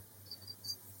ago.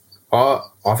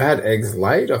 I've had eggs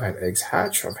laid. I've had eggs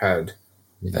hatch. You've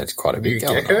had quite a new bit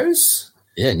going geckos. On.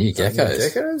 Yeah, new geckos.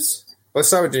 New geckos. Let's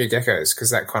start with new geckos because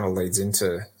that kind of leads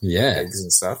into eggs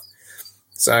and stuff.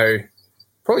 So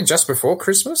probably just before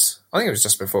Christmas. I think it was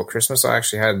just before Christmas. I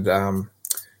actually had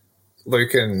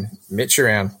Luke and Mitch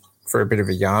around for a bit of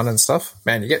a yarn and stuff.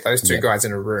 Man, you get those two guys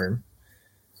in a room.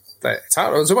 It's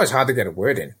hard. It was almost hard to get a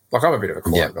word in. Like I'm a bit of a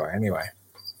quiet guy anyway.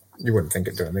 You wouldn't think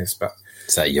of doing this, but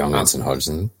is that Youngans and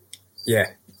Hodgson? Yeah.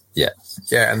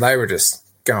 And they were just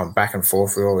going back and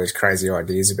forth with all these crazy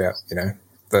ideas about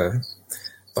the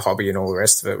hobby and all the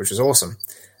rest of it, which was awesome.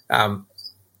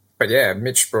 But yeah,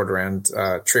 Mitch brought around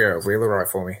a trio of Wheeler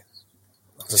for me. I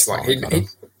was just like he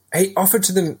offered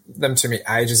them to me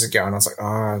ages ago, and I was like,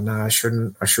 oh no, I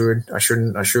shouldn't. I should.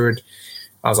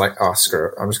 I was like, oh, screw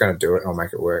it. I'm just going to do it and I'll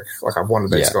make it work. Like, I've wanted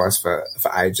these guys for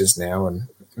ages now, and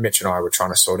Mitch and I were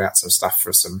trying to sort out some stuff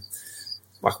for some,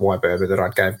 like, white berber that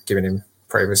I'd given him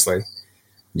previously.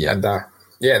 Yeah. And,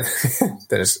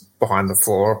 they're just behind me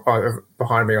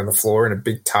on the floor in a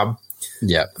big tub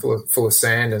full of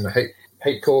sand and a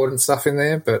heat cord and stuff in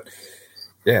there. But,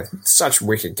 yeah, such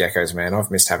wicked geckos, man. I've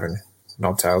missed having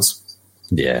knobtails.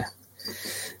 Yeah.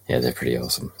 Yeah, they're pretty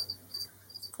awesome.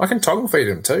 I can tongue feed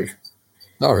them too.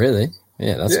 Oh, really?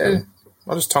 Yeah, that's good.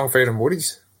 I just tongue feed them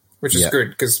woodies, which is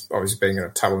good because obviously being in a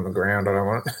tub on the ground, I don't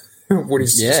want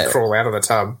woodies to just crawl out of the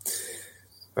tub.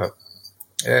 But,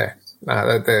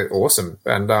 they're awesome.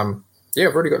 And, I've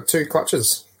already got 2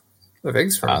 clutches of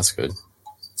eggs from them. That's good.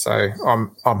 So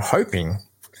I'm hoping,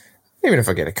 even if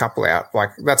I get a couple out,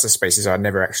 like that's a species I'd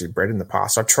never actually bred in the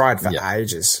past. I tried for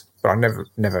ages, but I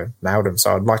never nailed them.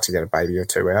 So I'd like to get a baby or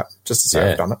 2 out just to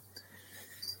say I've done it.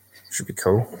 Should be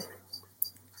cool.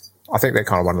 I think they're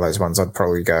kind of one of those ones I'd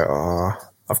probably go, oh,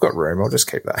 I've got room. I'll just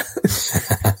keep that.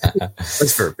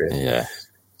 Just for a bit. Yeah.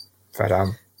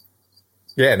 But,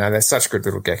 they're such good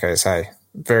little geckos, hey.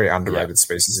 Very underrated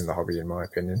species in the hobby, in my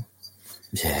opinion.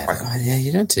 Yeah,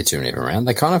 you don't see too many of them around.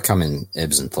 They kind of come in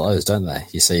ebbs and flows, don't they?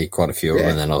 You see quite a few of them,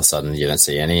 and then all of a sudden you don't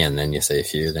see any, and then you see a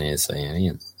few, then you see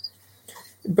any.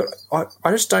 But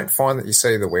I just don't find that you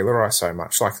see the Wheeler so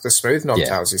much. Like the smooth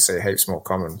knobtails you see heaps more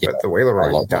common, but the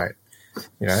Wheeler you don't.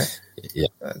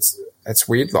 It's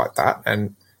weird like that.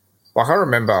 And like I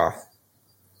remember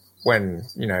when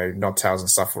knobtails and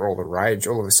stuff were all the rage,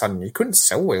 all of a sudden you couldn't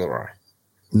sell Wheeler.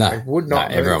 No,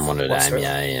 everyone wanted Amier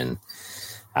and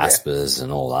Aspers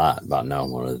and all that, but no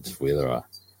one wanted Wheeler.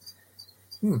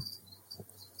 And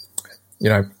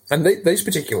these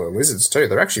particular lizards too,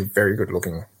 they're actually very good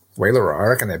looking Wheeler. I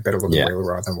reckon they're better looking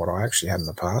Wheeler than what I actually had in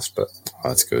the past. But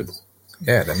that's good.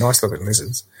 Yeah, they're nice looking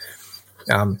lizards.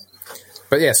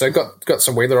 But yeah, so got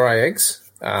some Wheeler eggs.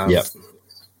 I've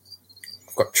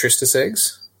got Tristis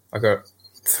eggs. I got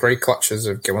 3 clutches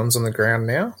of Gillons on the ground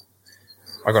now.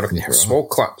 I got a small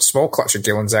clutch of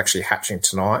Gillons actually hatching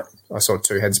tonight. I saw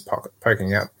 2 heads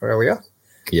poking out earlier.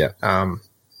 Yeah. I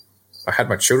had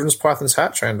my children's pythons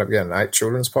hatch. I ended up getting 8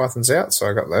 children's pythons out, so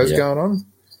I got those going on.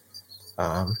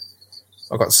 I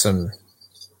got some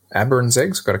Aberrans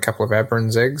eggs. Got a couple of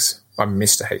Aberrans eggs. I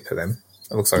missed a heap of them.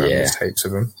 It looks like I missed heaps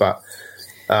of them, but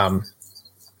are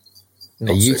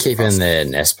you keeping their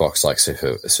nest box like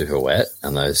super wet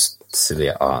and those silly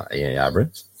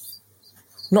Aberrans?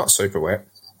 Not super wet.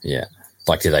 Yeah.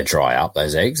 Like, do they dry up,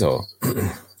 those eggs, or?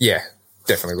 Yeah,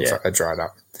 definitely looks like they dried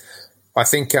up. I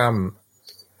think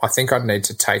I'd need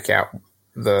to take out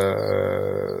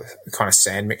the kind of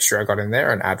sand mixture I got in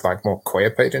there and add like more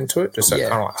coir peat into it, just so it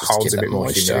kind of like holds a bit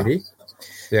more humidity.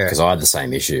 Yeah, because I had the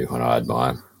same issue when I had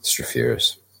my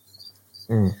Strophaurus.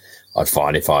 I'd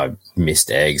find if I missed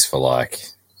eggs for like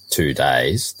 2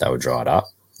 days, they were dried up.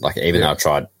 Like even though I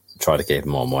tried to keep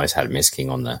them more moist, had a misking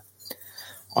on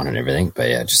and everything, but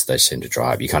yeah, just they seemed to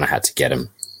dry up. You kind of had to get them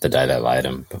the day they laid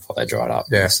them before they dried up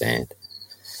in the sand.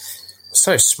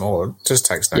 So small, it just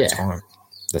takes no time.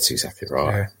 That's exactly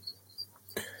right.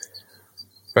 Yeah.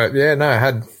 But yeah, no, I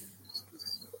had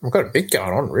I've got a bit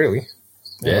going on, really.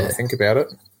 Now that I think about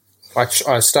it.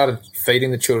 I started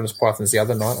feeding the children's pythons the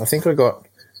other night. I think I got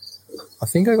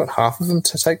half of them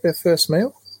to take their first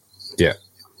meal. Yeah.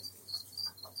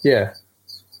 Yeah.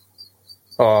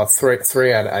 Oh,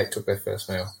 three out of 8 took their first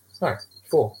meal. No,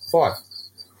 4, 5. 1,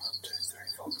 2, 3,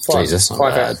 4, 5. Jesus, not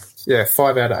bad.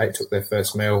 5 out of 8 took their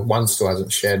first meal. One still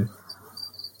hasn't shed.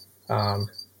 Yeah,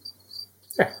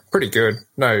 pretty good.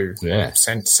 No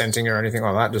scenting or anything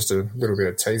like that. Just a little bit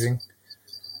of teasing.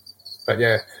 But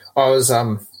yeah, I was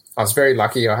very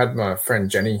lucky. I had my friend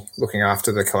Jenny looking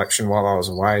after the collection while I was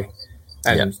away,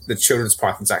 and the children's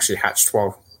pythons actually hatched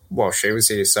while she was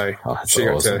here. So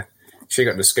she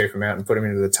got to scoop them out and put them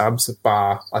into the tubs.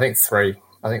 Bar, I think 3.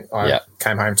 I think I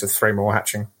came home to 3 more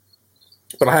hatching,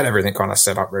 but I had everything kind of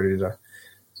set up ready to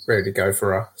go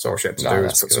for her. So all she had to do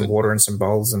was put some water in some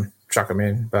bowls and chuck them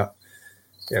in. But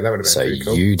yeah, that would have been pretty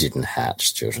cool. So you didn't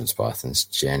hatch children's pythons.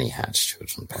 Jenny hatched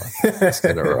children's pythons. Let's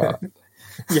get it right.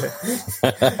 Yeah.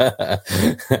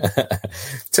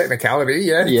 Technicality,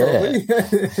 probably.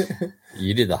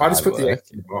 You did the hard work. I just put the egg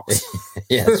in the box.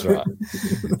 Yeah, that's right.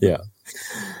 Yeah.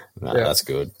 No, that's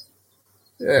good.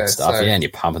 Yeah. Good stuff. And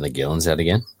you're pumping the Gillens out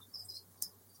again?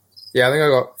 Yeah, I think I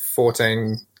got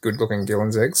 14 good-looking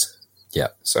Gillens eggs. Yeah.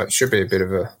 So it should be a bit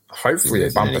of hopefully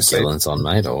a bumper seat. Gillens on,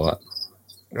 mate, or what?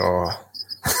 Oh.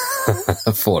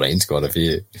 14's quite a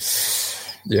few.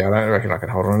 Yeah, I don't reckon I can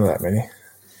hold on to that many.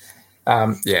 I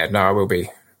will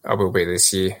be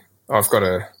this year. I've got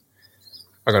to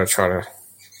try to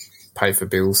pay for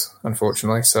bills,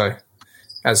 unfortunately. So,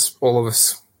 as all of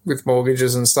us with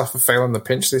mortgages and stuff are feeling the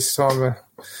pinch this time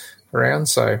around.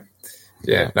 So,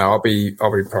 I'll be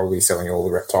probably selling all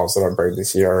the reptiles that I breed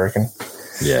this year, I reckon.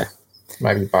 Yeah,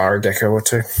 maybe bar a gecko or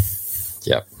 2.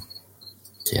 Yep.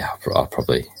 Yeah, I'll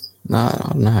probably. No, I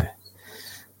don't know.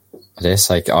 I dare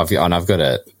say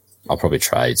I'll probably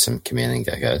trade some chameleon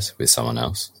geckos with someone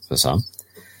else for some.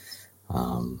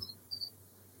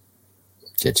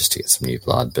 Just to get some new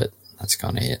blood, but that's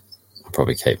kind of it. I'll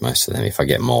probably keep most of them. If I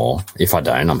get more, if I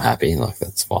don't, I'm happy. Like,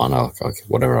 that's fine.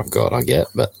 Whatever I've got, I get.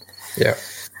 But yeah,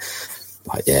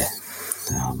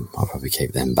 I'll probably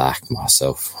keep them back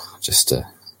myself just to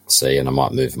see, and I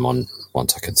might move them on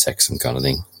once I can sex them, kind of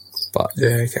thing. But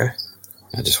yeah, okay.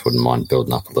 I just wouldn't mind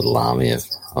building up a little army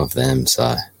of them.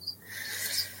 So,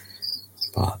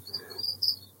 but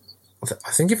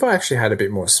I think if I actually had a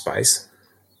bit more space,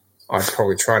 I'd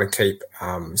probably try to keep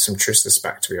some Tristis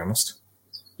back, to be honest.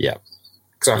 Yeah.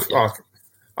 Because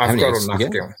I've got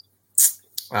enough going.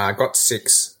 I got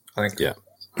 6, I think. Yeah.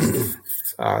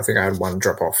 I think I had 1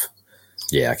 drop off.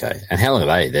 Yeah, okay. And how long are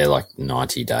they? They're like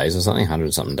 90 days or something,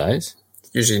 100-something days?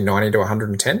 Usually 90 to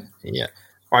 110. Yeah.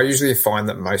 I usually find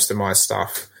that most of my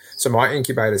stuff... So my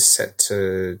incubator's set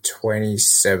to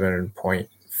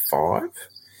 27.5,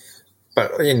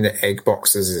 but in the egg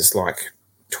boxes it's like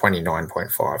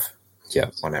 29.5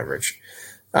 on average.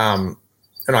 And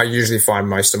I usually find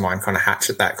most of mine kind of hatch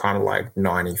at that kind of like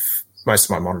 90... Most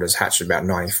of my monitors hatch at about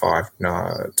 95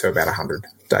 to about 100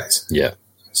 days. Yeah.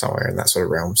 Somewhere in that sort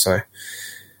of realm. So,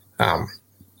 so,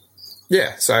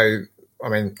 I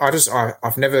mean,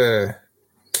 I've never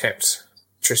kept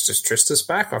Tristis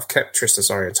back. I've kept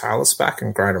Tristis orientalis back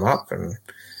and grown them up and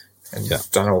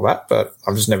done all that, but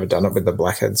I've just never done it with the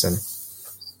blackheads, and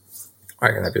I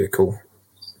reckon that'd be a cool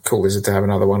lizard to have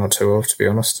another 1 or 2 of, to be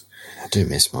honest. I do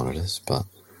miss monitors, but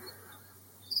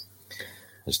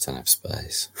I just don't have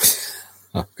space.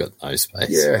 I've got no space.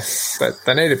 Yeah, but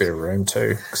they need a bit of room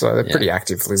too, because they're pretty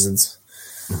active lizards.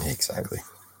 Yeah, exactly.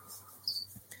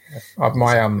 My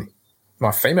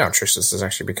female Tristis has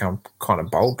actually become kind of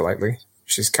bold lately.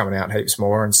 She's coming out heaps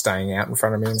more and staying out in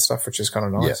front of me and stuff, which is kind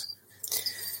of nice. Yeah.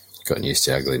 Gotten used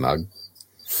to ugly mug.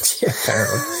 Yeah,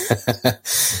 apparently.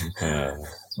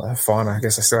 Fine, I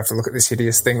guess I still have to look at this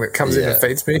hideous thing that comes in and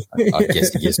feeds me. I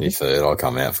guess it gives me food. I'll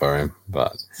come out for him,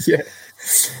 but... Yeah.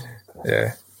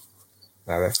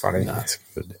 No, that's funny. No,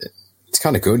 it's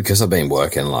kind of good because I've been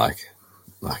working like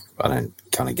I don't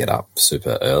kind of get up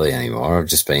super early anymore. I've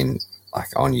just been like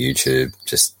on YouTube,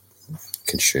 just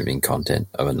consuming content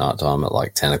over night time at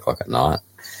like 10 o'clock at night.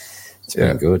 It's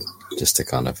been good just to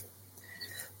kind of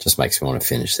just makes me want to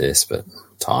finish this, but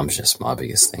time's just my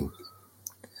biggest thing.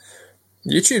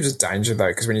 YouTube's a danger though,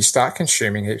 because when you start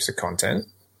consuming heaps of content,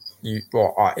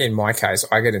 in my case,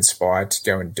 I get inspired to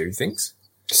go and do things.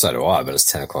 So do I, but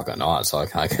it's 10 o'clock at night, so I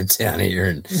can't get down here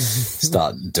and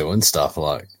start doing stuff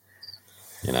like,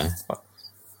 you know.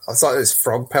 It's like this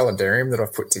frog paludarium that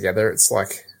I've put together. It's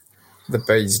like the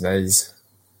bee's knees,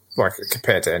 like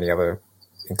compared to any other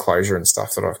enclosure and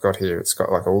stuff that I've got here. It's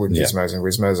got like all the gizmos and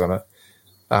whizmos on it.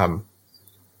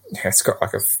 It's got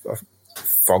like a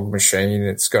fog machine.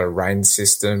 It's got a rain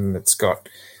system. It's got,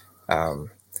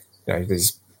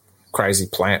 these crazy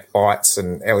plant lights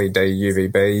and LED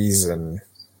UVBs and,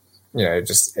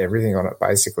 just everything on it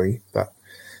basically. But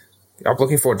I'm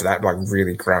looking forward to that, like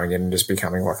really growing in and just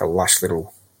becoming like a lush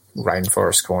little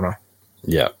rainforest corner.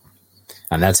 Yeah.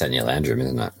 And that's at New Landrum,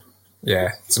 isn't it?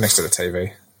 Yeah, it's next to the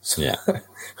TV. So Yeah.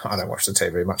 I don't watch the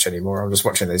TV much anymore. I'm just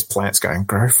watching these plants going,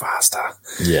 grow faster.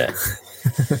 Yeah.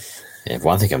 Yeah.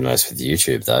 One thing I've noticed with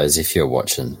YouTube, though, is if you're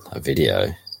watching a video,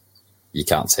 you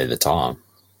can't see the time.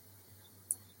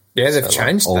 Yeah, they've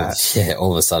changed that. Yeah,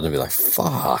 all of a sudden, I'll be like,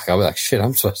 fuck. I'll be like, shit,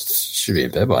 should be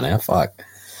in bed by now. Fuck.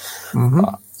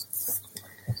 Mm-hmm.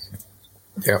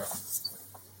 Yep.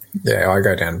 Yeah, I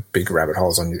go down big rabbit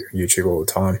holes on YouTube all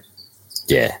the time.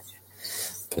 Yeah.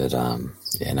 But,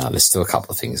 there's still a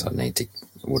couple of things I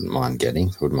wouldn't mind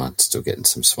getting. Wouldn't mind still getting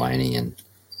some Swaney, and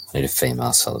I need a female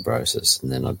Celebrosis, and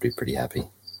then I'd be pretty happy.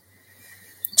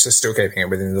 So still keeping it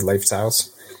within the leaf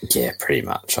tails? Yeah, pretty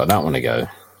much. I don't want to go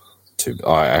too...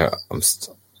 there's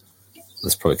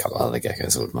probably a couple of other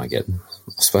geckos I wouldn't mind getting.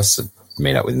 I was supposed to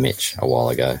meet up with Mitch a while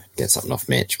ago, get something off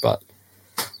Mitch, but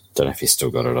don't know if he's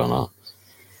still got it or not.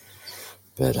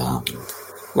 But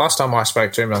last time I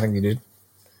spoke to him, I think he did.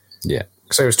 Yeah.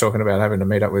 Because he was talking about having to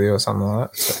meet up with you or something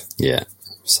like that. So. Yeah.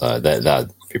 So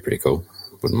that'd be pretty cool.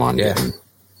 Wouldn't mind getting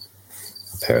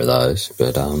a pair of those.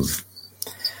 But there's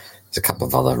a couple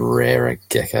of other rarer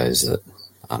geckos that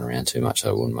aren't around too much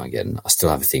I wouldn't mind getting. I still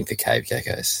have a thing for cave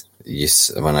geckos.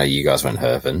 When you guys went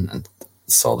herping and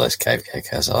saw those cave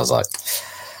geckos, I was like,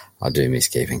 I do miss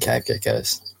keeping cave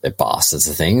geckos. They're bastards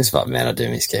of things, but man, I do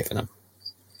miss keeping them.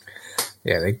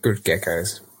 Yeah, they're good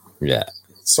geckos. Yeah.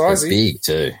 Sizey. They're big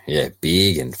too. Yeah,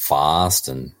 big and fast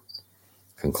and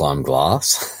can climb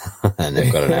glass. And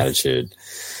they've got an attitude.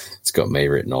 It's got me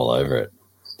written all over it.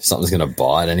 If something's going to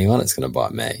bite anyone, it's going to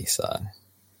bite me. So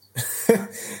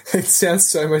it sounds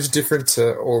so much different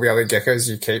to all the other geckos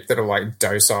you keep that are like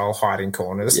docile, hiding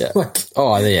corners. Yeah.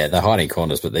 They're hiding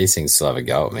corners, but these things still have a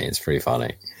go at me. It's pretty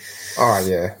funny. Oh,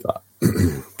 yeah.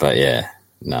 But yeah,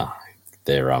 no,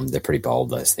 they're pretty bold,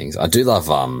 those things. I do love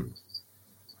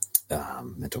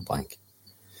mental blank.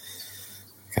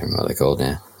 I can't remember what they're called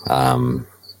now. I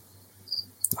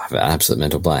have an absolute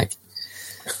mental blank.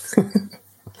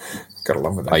 Gotta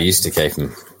love it. I used to keep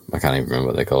them. I can't even remember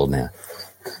what they're called now.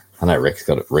 I know Rick's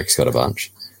got a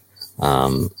bunch.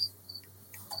 I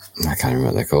can't remember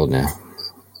what they're called now.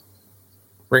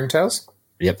 Ringtails?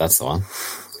 Yep, that's the one.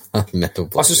 Mental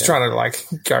blank. I was just trying to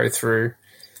go through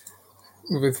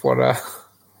with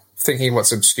thinking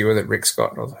what's obscure that Rick's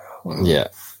got. Yeah,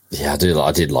 I did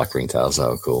like ringtails. They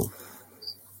were cool.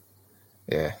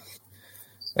 Yeah,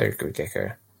 they're a good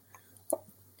gecko.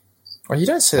 Oh, you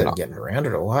don't see them getting around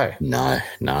at all, eh? No.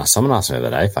 Someone asked me the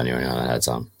other day if I knew anyone that had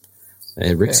some.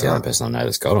 Rick's the only person I know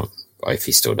that's got them. If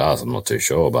he still does, I'm not too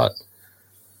sure, but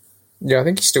yeah, I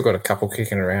think he's still got a couple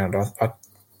kicking around. I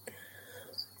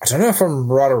don't know if I'm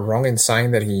right or wrong in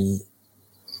saying that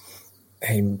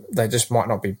they just might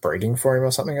not be breeding for him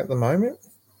or something at the moment.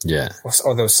 Yeah.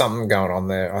 Or there was something going on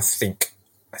there, I think.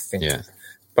 Yeah.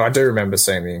 But I do remember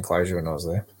seeing the enclosure when I was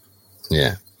there.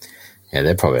 Yeah. Yeah,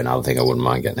 they're probably another thing I wouldn't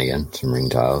mind getting again, some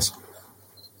ringtails.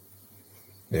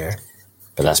 Yeah.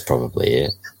 But that's probably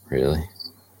it, really.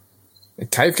 The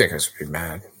cave geckos would be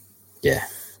mad. Yeah.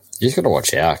 You just got to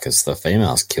watch out because the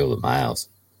females kill the males.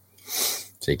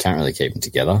 So you can't really keep them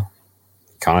together.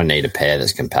 You kind of need a pair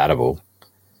that's compatible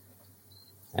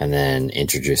and then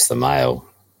introduce the male.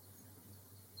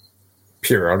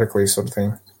 Periodically sort of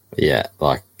thing. Yeah,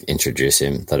 like introduce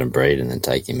him, let him breed, and then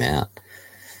take him out.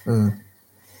 Mm.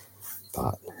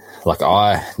 But,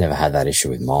 I never had that issue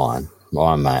with mine.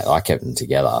 My mate, I kept them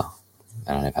together,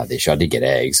 and I never had the issue. I did get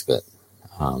eggs, but,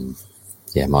 my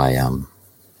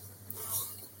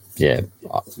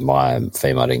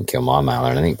female didn't kill my male or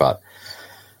anything, but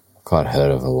I've quite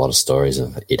heard of a lot of stories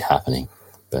of it happening.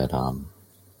 But,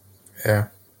 yeah,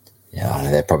 I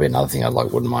know they're probably another thing I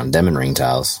wouldn't mind. Them and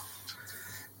ringtails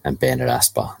and banded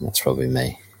asper. That's probably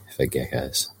me for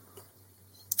geckos.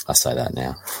 I say that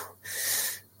now.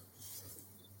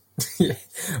 Yeah.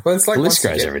 Well, it's like the list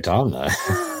grows every time, though.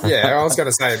 Yeah, I was going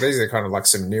to say, these are kind of like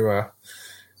some newer,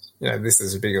 this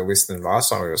is a bigger list than last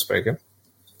time we were speaking.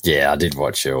 Yeah, I did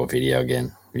watch your video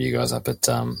again with you guys up at,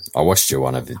 I watched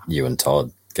one of you and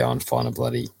Todd go and find a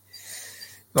bloody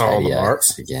the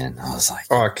Moritz again. I was like,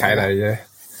 Kato, yeah.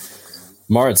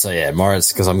 Moritz,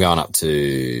 because I'm going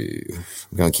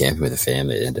camping with a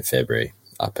family at the end of February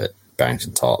up at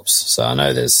Barrington Tops. So I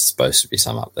know there's supposed to be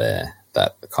some up there,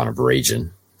 that kind of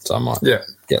region. So I might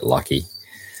get lucky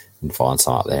and find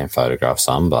some up there and photograph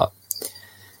some. But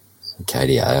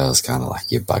KDA, I was kind of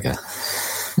like, you bugger.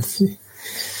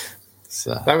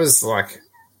 So That was like,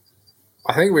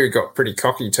 I think we got pretty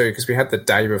cocky too because we had the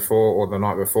day before or the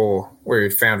night before where we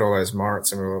found all those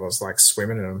morits and we were just like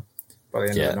swimming in them by the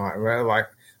end of the night. And we were like,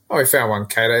 oh, we found one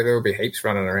KDA. There will be heaps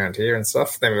running around here and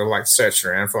stuff. Then we were like searching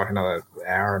around for like another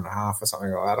hour and a half or something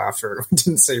like that after we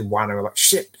didn't see one. And we were like,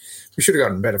 shit, we should have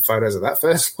gotten better photos of that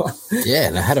first one. yeah,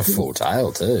 and it had a full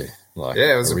tail too. Like,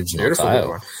 yeah, it was a beautiful tail.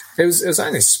 one. It was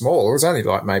only small. It was only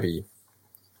like maybe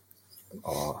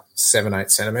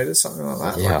 7-8 centimeters, something like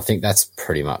that. Yeah, like, I think that's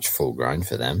pretty much full grown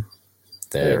for them.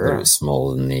 They're a little bit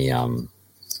smaller than the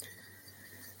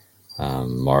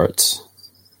morits,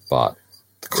 but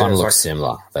they kind of look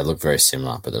similar. They look very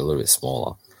similar, but they're a little bit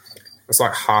smaller. It's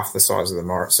like half the size of the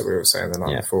morits that we were seeing the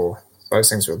night before. Those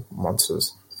things were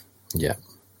monsters. Yeah.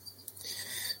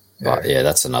 But yeah,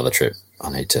 that's another trip.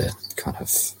 I need to kind of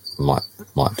might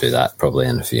do that probably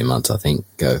in a few months. I think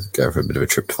go for a bit of a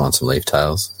trip to find some leaf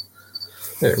tails.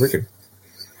 Yeah, wicked.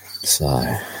 So,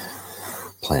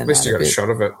 plan. At least you got a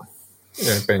shot of it.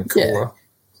 Yeah, being cooler.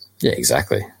 Yeah,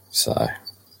 exactly. So,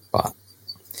 but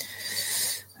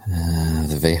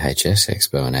the VHS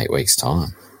Expo in 8 weeks'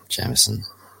 time, Jamison.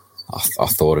 I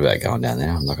thought about going down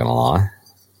there. I'm not going to lie.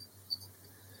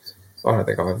 I don't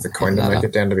think I'll have the coin to make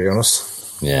it down, to be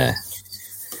honest. Yeah.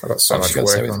 I've got so much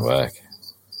work.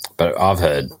 But I've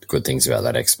heard good things about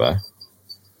that expo.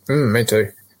 Me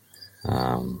too.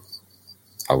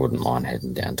 I wouldn't mind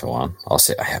heading down to one.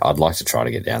 I'd like to try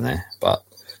to get down there, but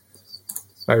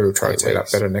maybe we'll try to tee it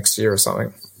up better next year or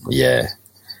something. Yeah.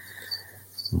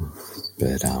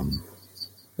 But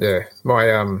yeah, my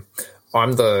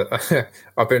I'm the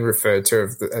I've been referred to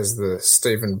as the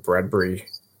Stephen Bradbury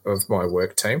of my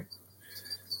work team,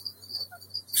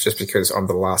 just because I'm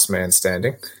the last man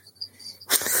standing.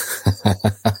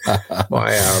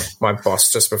 My boss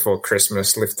just before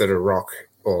Christmas lifted a rock,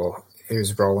 or he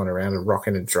was rolling around a rock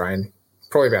in a drain,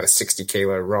 probably about a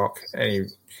 60-kilo rock, and he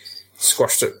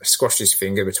squashed his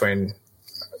finger between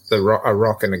a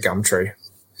rock and a gum tree,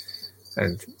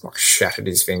 and like shattered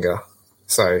his finger.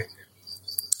 So,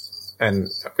 and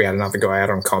we had another guy out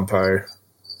on compo,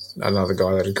 another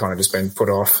guy that had kind of just been put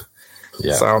off.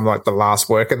 Yeah. So I'm like the last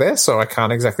worker there, so I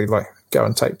can't exactly like go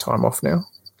and take time off now.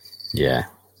 Yeah.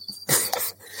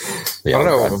 I don't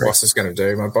know what my boss is going to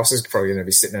do. My boss is probably going to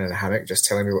be sitting in a hammock just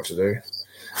telling me what to do.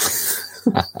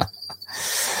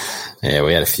 Yeah,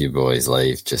 we had a few boys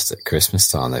leave just at Christmas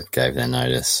time. They gave their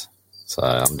notice. So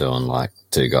I'm doing like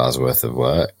 2 guys worth of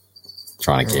work,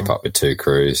 trying to keep up with 2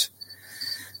 crews,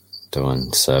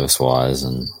 doing service wires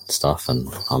and stuff. And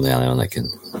I'm the only one that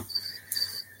can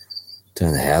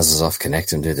turn the houses off, connect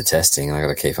them, do the testing. And I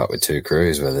got to keep up with 2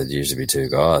 crews where there'd usually be 2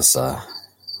 guys. So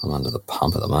I'm under the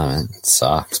pump at the moment. It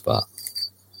sucks, but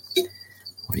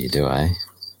what do you do, eh?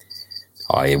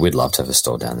 Oh, yeah, we'd love to have a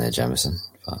store down there, Jamison.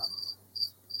 But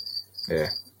yeah.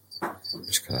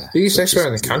 Biggest expo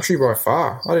in the country by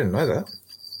far. I didn't know that.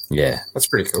 Yeah. That's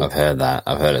pretty cool. I've heard that.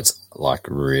 I've heard it's like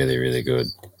really, really good.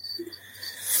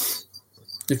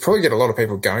 You'd probably get a lot of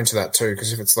people going to that too,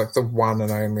 because if it's like the one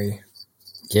and only.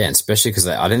 Yeah, and especially because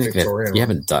I don't think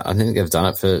they've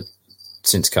done it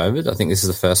since COVID. I think this is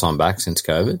the first one back since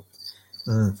COVID.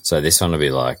 So this one will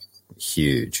be like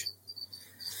huge.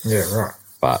 Yeah, right.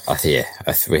 But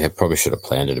we probably should have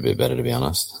planned it a bit better, to be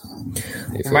honest.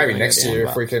 Maybe next year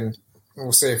if we can,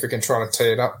 we'll see if we can try to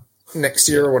tee it up next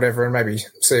year or whatever, and maybe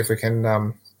see if we can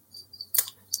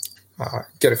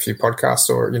get a few podcasts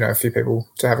or a few people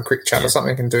to have a quick chat or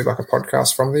something, and do like a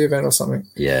podcast from the event or something.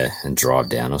 Yeah, and drive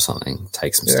down or something,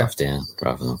 take some stuff down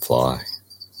rather than fly.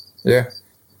 Yeah.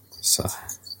 So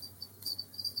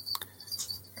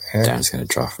Darren's going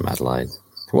to drive from Adelaide.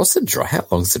 What's the drive? How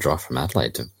long's the drive from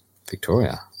Adelaide to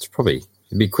Victoria? It'd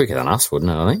be quicker than us,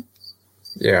 wouldn't it, I think?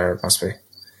 Yeah, it must be.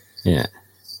 Yeah.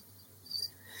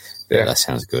 Yeah, that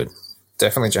sounds good.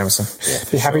 Definitely, Jamison. Yeah,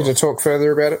 be happy to talk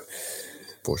further about it.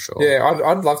 For sure. Yeah,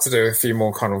 I'd love to do a few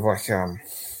more kind of like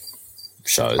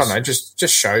shows. I don't know, just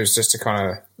shows just to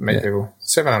kind of meet people.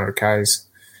 700 Ks.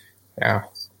 Yeah.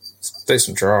 It's a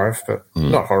decent drive, but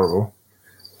not horrible.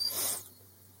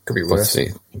 Could be worse.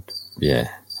 Yeah,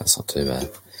 that's not too bad.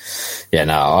 Yeah,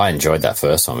 no, I enjoyed that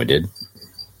first one we did.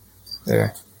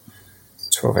 Yeah.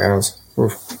 12 hours.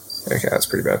 Oof. Okay, that's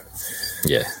pretty bad.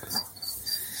 Yeah.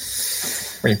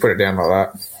 When you put it down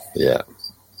like that. Yeah.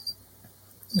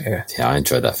 Yeah. Yeah, I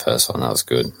enjoyed that first one. That was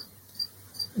good.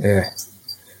 Yeah.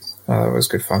 Oh, that was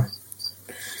good fun.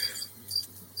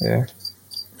 Yeah.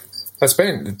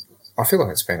 I feel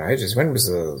like it's been ages. When was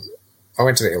I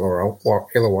went to the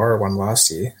Illawarra one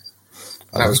last year.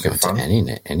 That was good fun.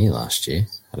 Any last year,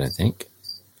 I don't think.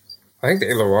 I think the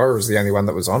Illawarra was the only one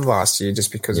that was on last year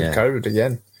just because of COVID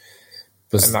again.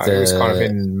 It was kind of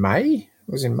in May?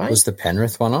 It was in May? Was the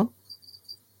Penrith one on?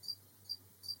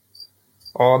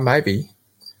 Oh, maybe.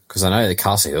 Because I know the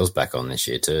Castle Hill's back on this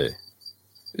year too.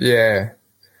 Yeah.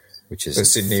 Which is the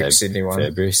Sydney one.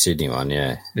 February, Sydney one,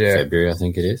 yeah. Yeah. February, I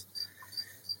think it is.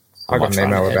 I got an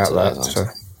email about that. So.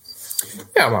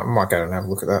 Yeah, I might go and have a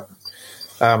look at that.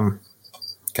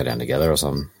 Go down together or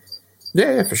something.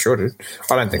 Yeah, for sure, dude.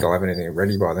 I don't think I'll have anything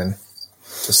ready by then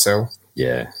to sell.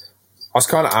 Yeah. I was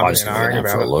kind of umming and ahhing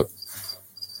about it. Look.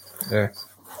 Yeah.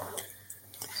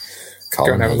 Colin,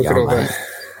 go and have a look at all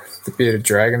the bearded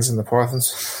dragons and the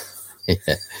pythons.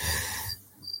 Yeah.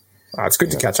 It's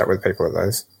good to catch up with people at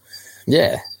those.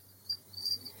 Yeah.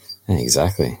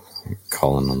 Exactly.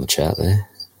 Colin on the chat there.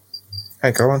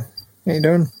 Hey, Colin. How you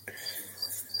doing?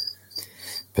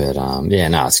 But,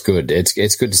 it's good.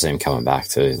 It's good to see him coming back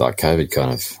too. Like, COVID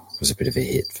kind of was a bit of a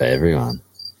hit for everyone.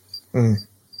 Mm.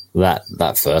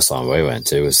 That first one we went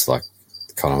to was, like,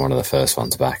 kind of one of the first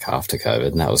ones back after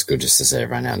COVID, and that was good just to see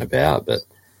everyone out and about, but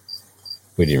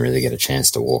we didn't really get a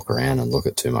chance to walk around and look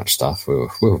at too much stuff. We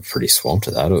were pretty swamped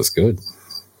at that. It was good.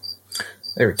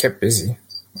 Yeah, we kept busy.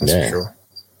 That's for sure.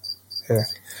 Yeah.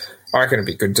 I reckon it'd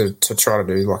be good to try to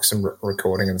do, like, some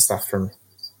recording and stuff from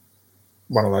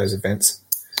one of those events.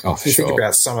 Oh, for sure. Think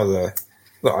about some of the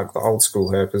old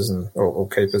school herpers or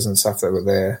keepers and stuff that were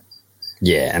there.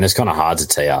 Yeah, and it's kind of hard to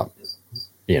tee up,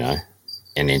 an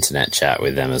internet chat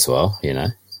with them as well,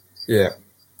 Yeah.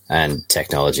 And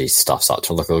technology stuff's up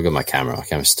to look at my camera. My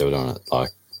camera's still doing it. Like,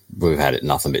 we've had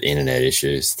nothing but internet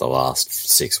issues the last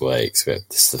 6 weeks. This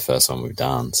is the first one we've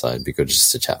done, so it'd be good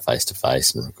just to chat face to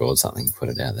face and record something and put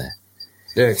it out there.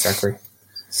 Yeah, exactly.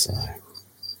 So,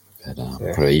 but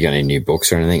what are you got any new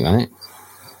books or anything, mate?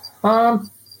 I was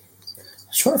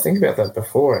trying to think about that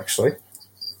before, actually.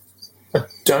 I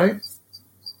don't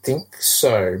think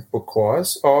so,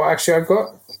 book-wise. Oh, actually, I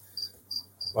don't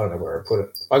know where I put it.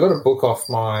 I got a book off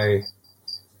my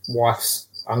wife's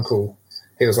uncle.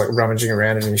 He was, like, rummaging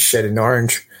around in his shed in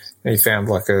Orange, and he found,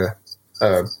 like, a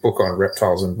book on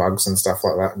reptiles and bugs and stuff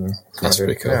like that. And that's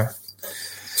pretty cool. Yeah.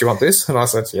 Do you want this? And I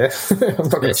said, yeah. I'm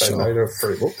not going to say no to a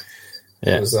free book.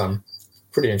 Yeah. It was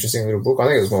pretty interesting little book. I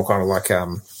think it was more kind of like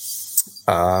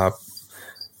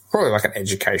probably like an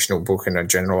educational book and a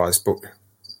generalised book.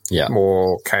 Yeah.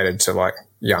 More catered to, like,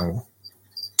 young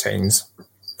teens,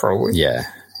 probably. Yeah,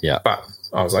 yeah. But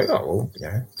I was like, oh,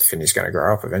 well, Finney's going to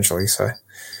grow up eventually, so,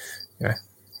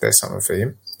 there's something for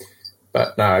him.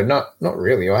 But no, not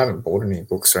really. I haven't bought any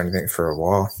books or anything for a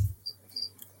while.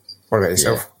 What about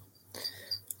yourself?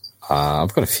 Yeah.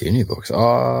 I've got a few new books.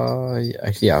 I've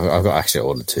got actually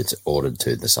ordered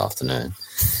two this afternoon.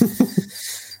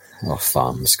 Off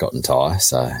Scott and Ty.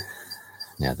 So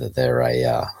now that they're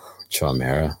a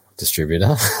Chimera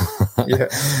distributor, yeah,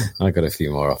 I got a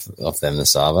few more off them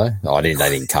this Arvo. They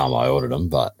didn't come. I ordered them,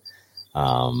 but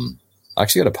I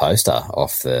actually got a poster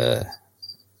off the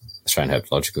Australian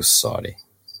Herpetological Society.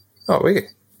 Oh, wicked.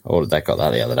 Got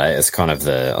that the other day. It's kind of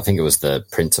I think it was the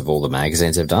prints of all the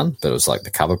magazines they've done, but it was like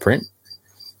the cover print.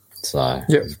 So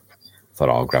yep. Thought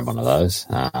I'll grab one of those.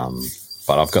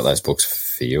 But I've got those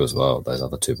books for you as well. Those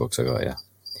other two books I got, yeah.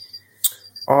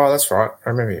 Oh, that's right. I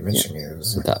remember you mentioning it.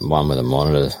 That one with a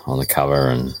monitor on the cover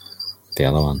and the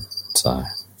other one. So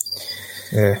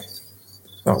yeah.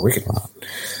 Oh, wicked.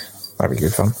 That'd be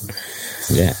good fun.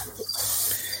 Yeah.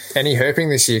 Any herping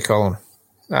this year, Colin?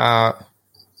 I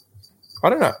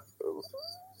don't know.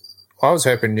 I was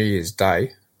herping New Year's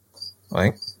Day, I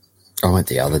think. I went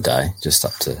the other day, just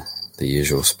up to the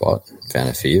usual spot. Found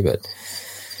a few, but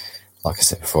like I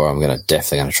said before, I'm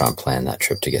definitely going to try and plan that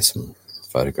trip to get some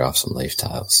photographs, some leaf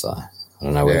tails. So I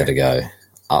don't know whether to go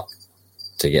up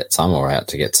to get some or out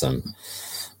to get some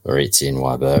Maritzi and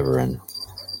Wyberba and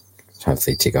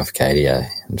hopefully tick off KDO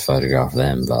and photograph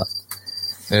them. But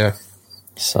yeah,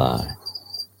 so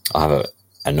I have an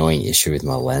annoying issue with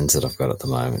my lens that I've got at the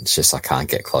moment. It's just I can't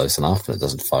get close enough and it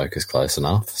doesn't focus close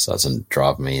enough, so it's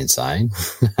driving me insane.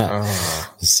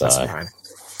 So, that's fine.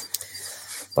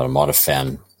 But I might have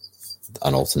found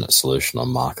an alternate solution on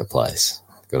Marketplace.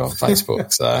 Good on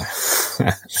Facebook. So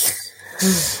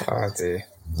oh dear.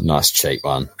 A nice cheap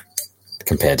one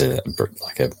compared to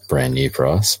like a brand new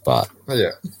price, but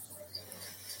yeah.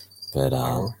 But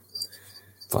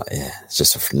yeah, it's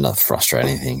just another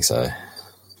frustrating thing. So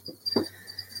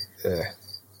yeah,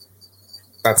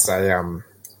 that's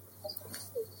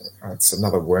it's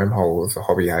another wormhole of a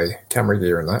hobby, hey, camera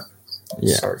gear and that.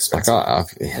 Yeah, so expensive.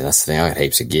 That's the thing. I got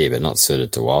heaps of gear, but not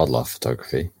suited to wildlife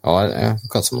photography. I've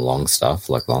got some long stuff,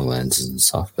 like long lenses and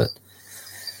stuff, but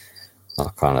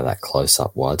not kind of that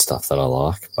close-up wide stuff that I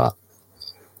like. But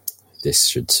this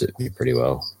should suit me pretty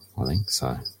well, I think.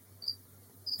 So,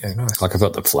 Yeah, nice. like I've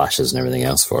got the flashes and everything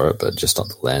else for it, but just not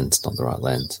the lens, not the right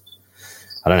lens.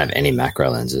 I don't have any macro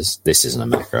lenses. This isn't a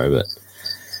macro, but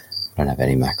I don't have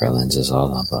any macro lenses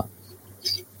either. But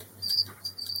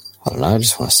I don't know. I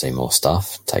just want to see more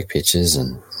stuff, take pictures,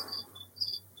 and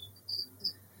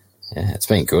yeah, it's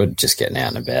been good just getting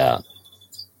out and about.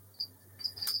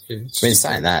 I've been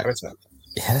saying that.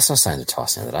 Yeah, that's what I was saying to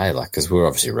Tyson the other day, like, because we were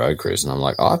obviously road cruising. I'm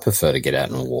like, I prefer to get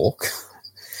out and walk.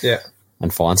 Yeah.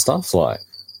 And find stuff. Like,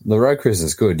 the road cruising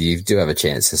is good. You do have a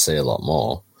chance to see a lot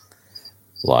more.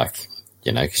 Like,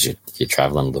 you know, because you're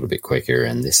traveling a little bit quicker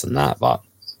and this and that. But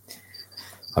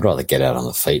I'd rather get out on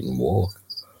the feet and walk.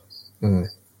 I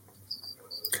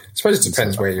suppose it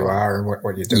depends where you are and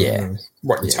what you're doing and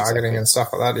what you're targeting and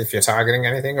stuff like that. If you're targeting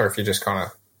anything or if you're just kind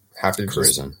of happy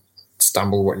cruising,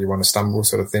 stumble what you want to stumble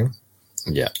sort of thing.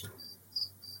 Yeah.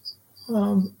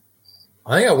 I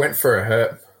think I went for a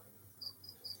herp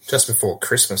just before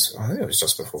Christmas. I think it was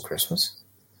just before Christmas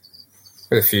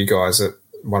with a few guys at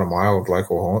one of my old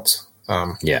local haunts.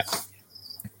 Yeah.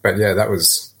 But yeah, I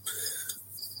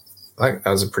think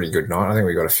that was a pretty good night. I think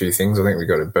we got a few things. I think we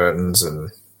got to Burton's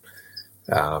and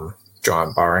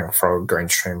giant burrowing frog, green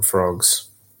stream frogs,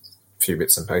 a few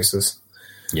bits and pieces.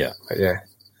 Yeah. But yeah,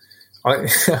 I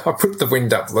put the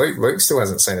wind up Luke. Luke still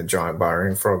hasn't seen a giant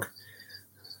burrowing frog.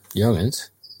 Youngins?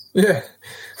 Yeah.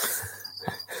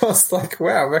 I was like,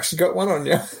 wow, I've actually got one on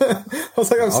you. I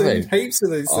was like, I've seen heaps of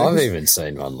these things. I've even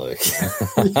seen one, Luke.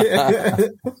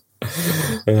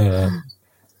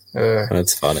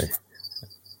 That's funny.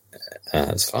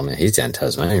 That's funny. He's down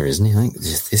Tasmania, isn't he? I think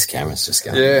this camera's just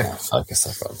going focus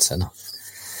up right center.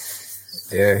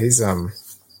 Yeah, he's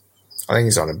I think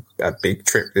he's on a big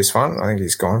trip this one. I think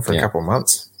he's gone for a couple of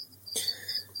months.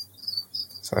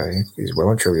 So he's well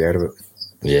and truly out of it.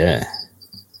 Yeah.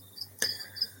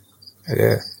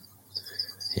 Yeah.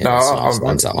 Yeah, no, nice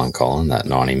lens, that one, Colin, that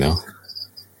 90mm.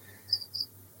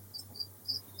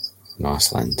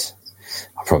 Nice lens.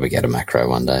 I'll probably get a macro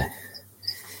one day.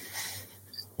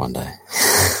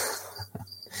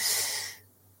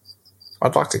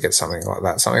 I'd like to get something like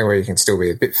that, something where you can still be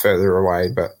a bit further away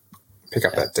but pick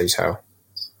up that detail.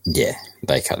 Yeah,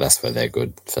 that's where they're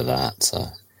good for that. So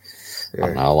I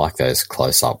don't know, I like those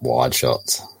close-up wide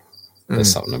shots.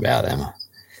 There's something about them.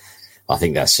 I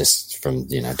think that's just from,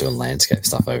 doing landscape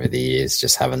stuff over the years,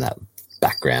 just having that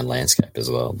background landscape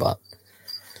as well. But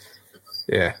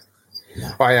yeah.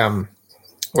 I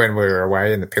when we were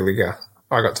away in the Pilliga,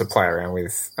 I got to play around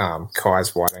with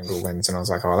Kai's wide angle lens, and I was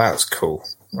like, oh, that was cool.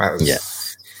 That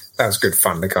was good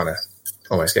fun to kind of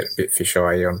almost get a bit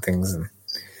fisheye on things. And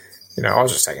I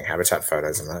was just taking habitat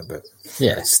photos and that, but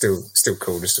it's still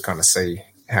cool just to kind of see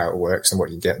how it works and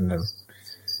what you're getting and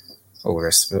all the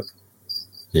rest of it.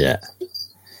 Yeah.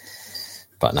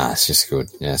 But no, it's just good.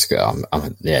 Yeah, it's good.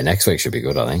 Next week should be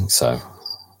good, I think. So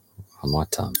I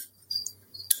might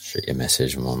shoot you a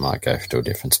message and we might go to a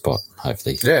different spot,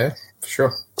 hopefully. Yeah, for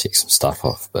sure. Tick some stuff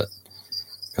off, but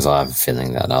because I have a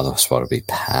feeling that other spot will be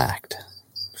packed.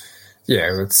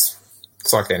 Yeah, it's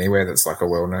like anywhere that's like a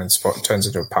well-known spot turns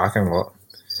into a parking lot.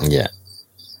 Yeah.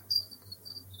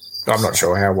 I'm not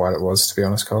sure how wide it was, to be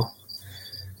honest, Cole.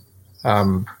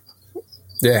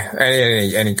 Yeah,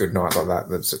 any good night like that,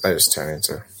 they just turn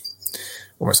into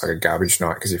almost like a garbage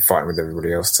night because you're fighting with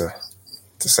everybody else to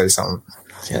see something.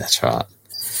 Yeah, that's right.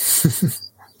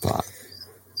 But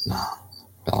no,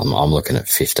 I'm looking at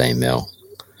 15mm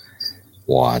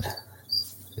wide,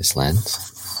 this lens.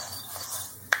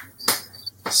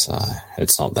 So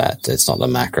it's not the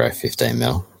macro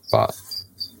 15mm, but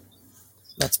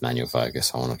that's manual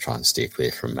focus. I want to try and steer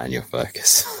clear from manual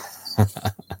focus.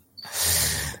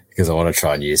 Because I want to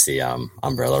try and use the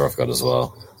umbrella I've got as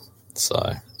well. So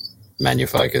manual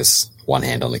focus, one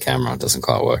hand on the camera, doesn't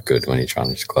quite work good when you're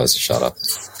trying to close the shutter.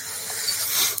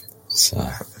 So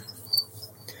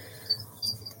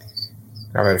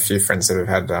I've had a few friends that have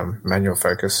had manual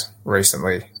focus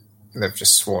recently, and they've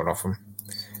just sworn off them.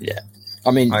 Yeah.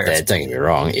 I mean, don't get me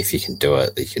wrong, if you can do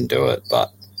it, you can do it. But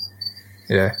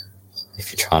yeah,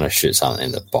 if you're trying to shoot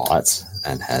something that bites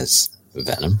and has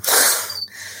venom,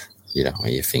 you don't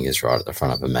want your fingers right at the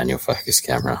front of a manual focus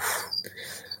camera.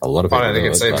 A lot of people I don't think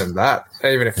it's even that.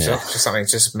 Even if it's just something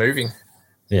just moving.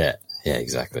 Yeah,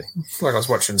 exactly. Like I was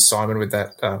watching Simon with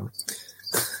that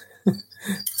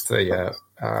the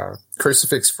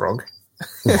crucifix frog.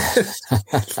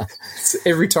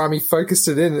 Every time he focused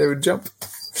it in, it would jump.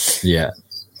 Yeah.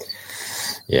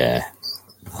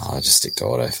 I'll just stick to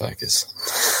autofocus.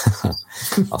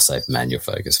 I'll save manual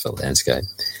focus for landscape.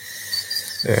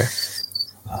 Yeah.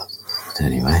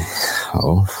 Anyway,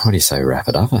 Oh, what do you say? Wrap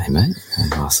it up, mate? A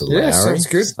nice little hour. Sounds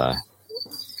good. So,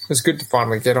 it's good to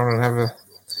finally get on and have a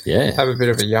bit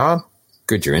of a yarn.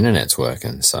 Good, your internet's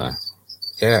working. So,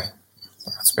 yeah,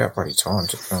 it's about bloody time,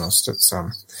 to be honest. It's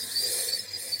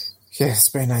it's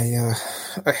been a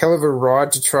hell of a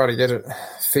ride to try to get it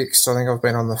fixed. I think I've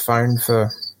been on the phone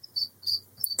for,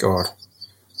 God,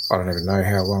 I don't even know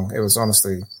how long. It was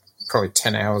honestly probably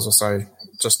 10 hours or so,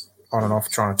 just on and off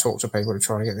trying to talk to people to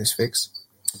try to get this fixed.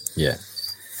 Yeah.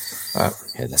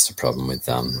 That's the problem with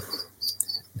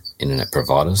internet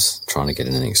providers. Trying to get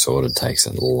anything sorted takes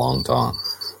a long time.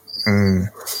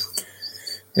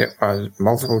 Yep,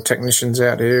 multiple technicians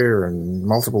out here and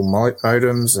multiple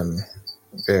modems, and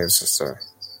it's just a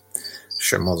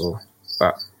schmozzle.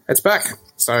 But it's back,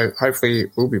 so hopefully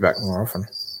we'll be back more often.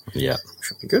 Yeah.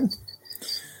 Should be good.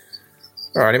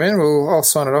 Alrighty, man. Well, I'll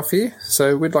sign it off here.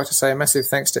 So we'd like to say a massive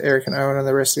thanks to Eric and Owen and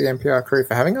the rest of the NPR crew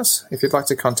for having us. If you'd like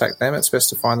to contact them, it's best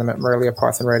to find them at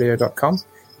moreliapythonradio.com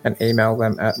and email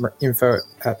them at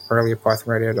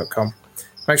info@moreliapythonradio.com.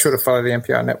 Make sure to follow the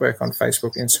NPR network on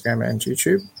Facebook, Instagram, and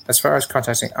YouTube. As far as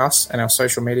contacting us and our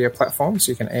social media platforms,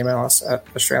 you can email us at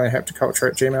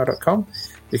australianherpetoculture@gmail.com.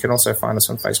 You can also find us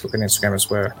on Facebook and Instagram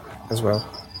as well.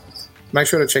 Make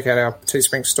sure to check out our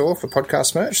Teespring store for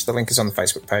podcast merch. The link is on the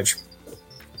Facebook page.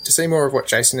 To see more of what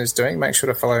Jason is doing, make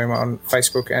sure to follow him on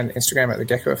Facebook and Instagram at The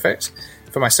Gecko Effect.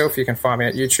 For myself, you can find me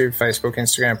at YouTube, Facebook,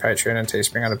 Instagram, Patreon, and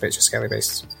Teespring under Beach of Scaly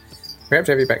Beasts. We hope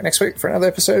to have you back next week for another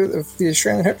episode of the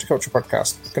Australian Herpetoculture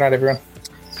Podcast. Good night, everyone.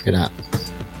 Good night.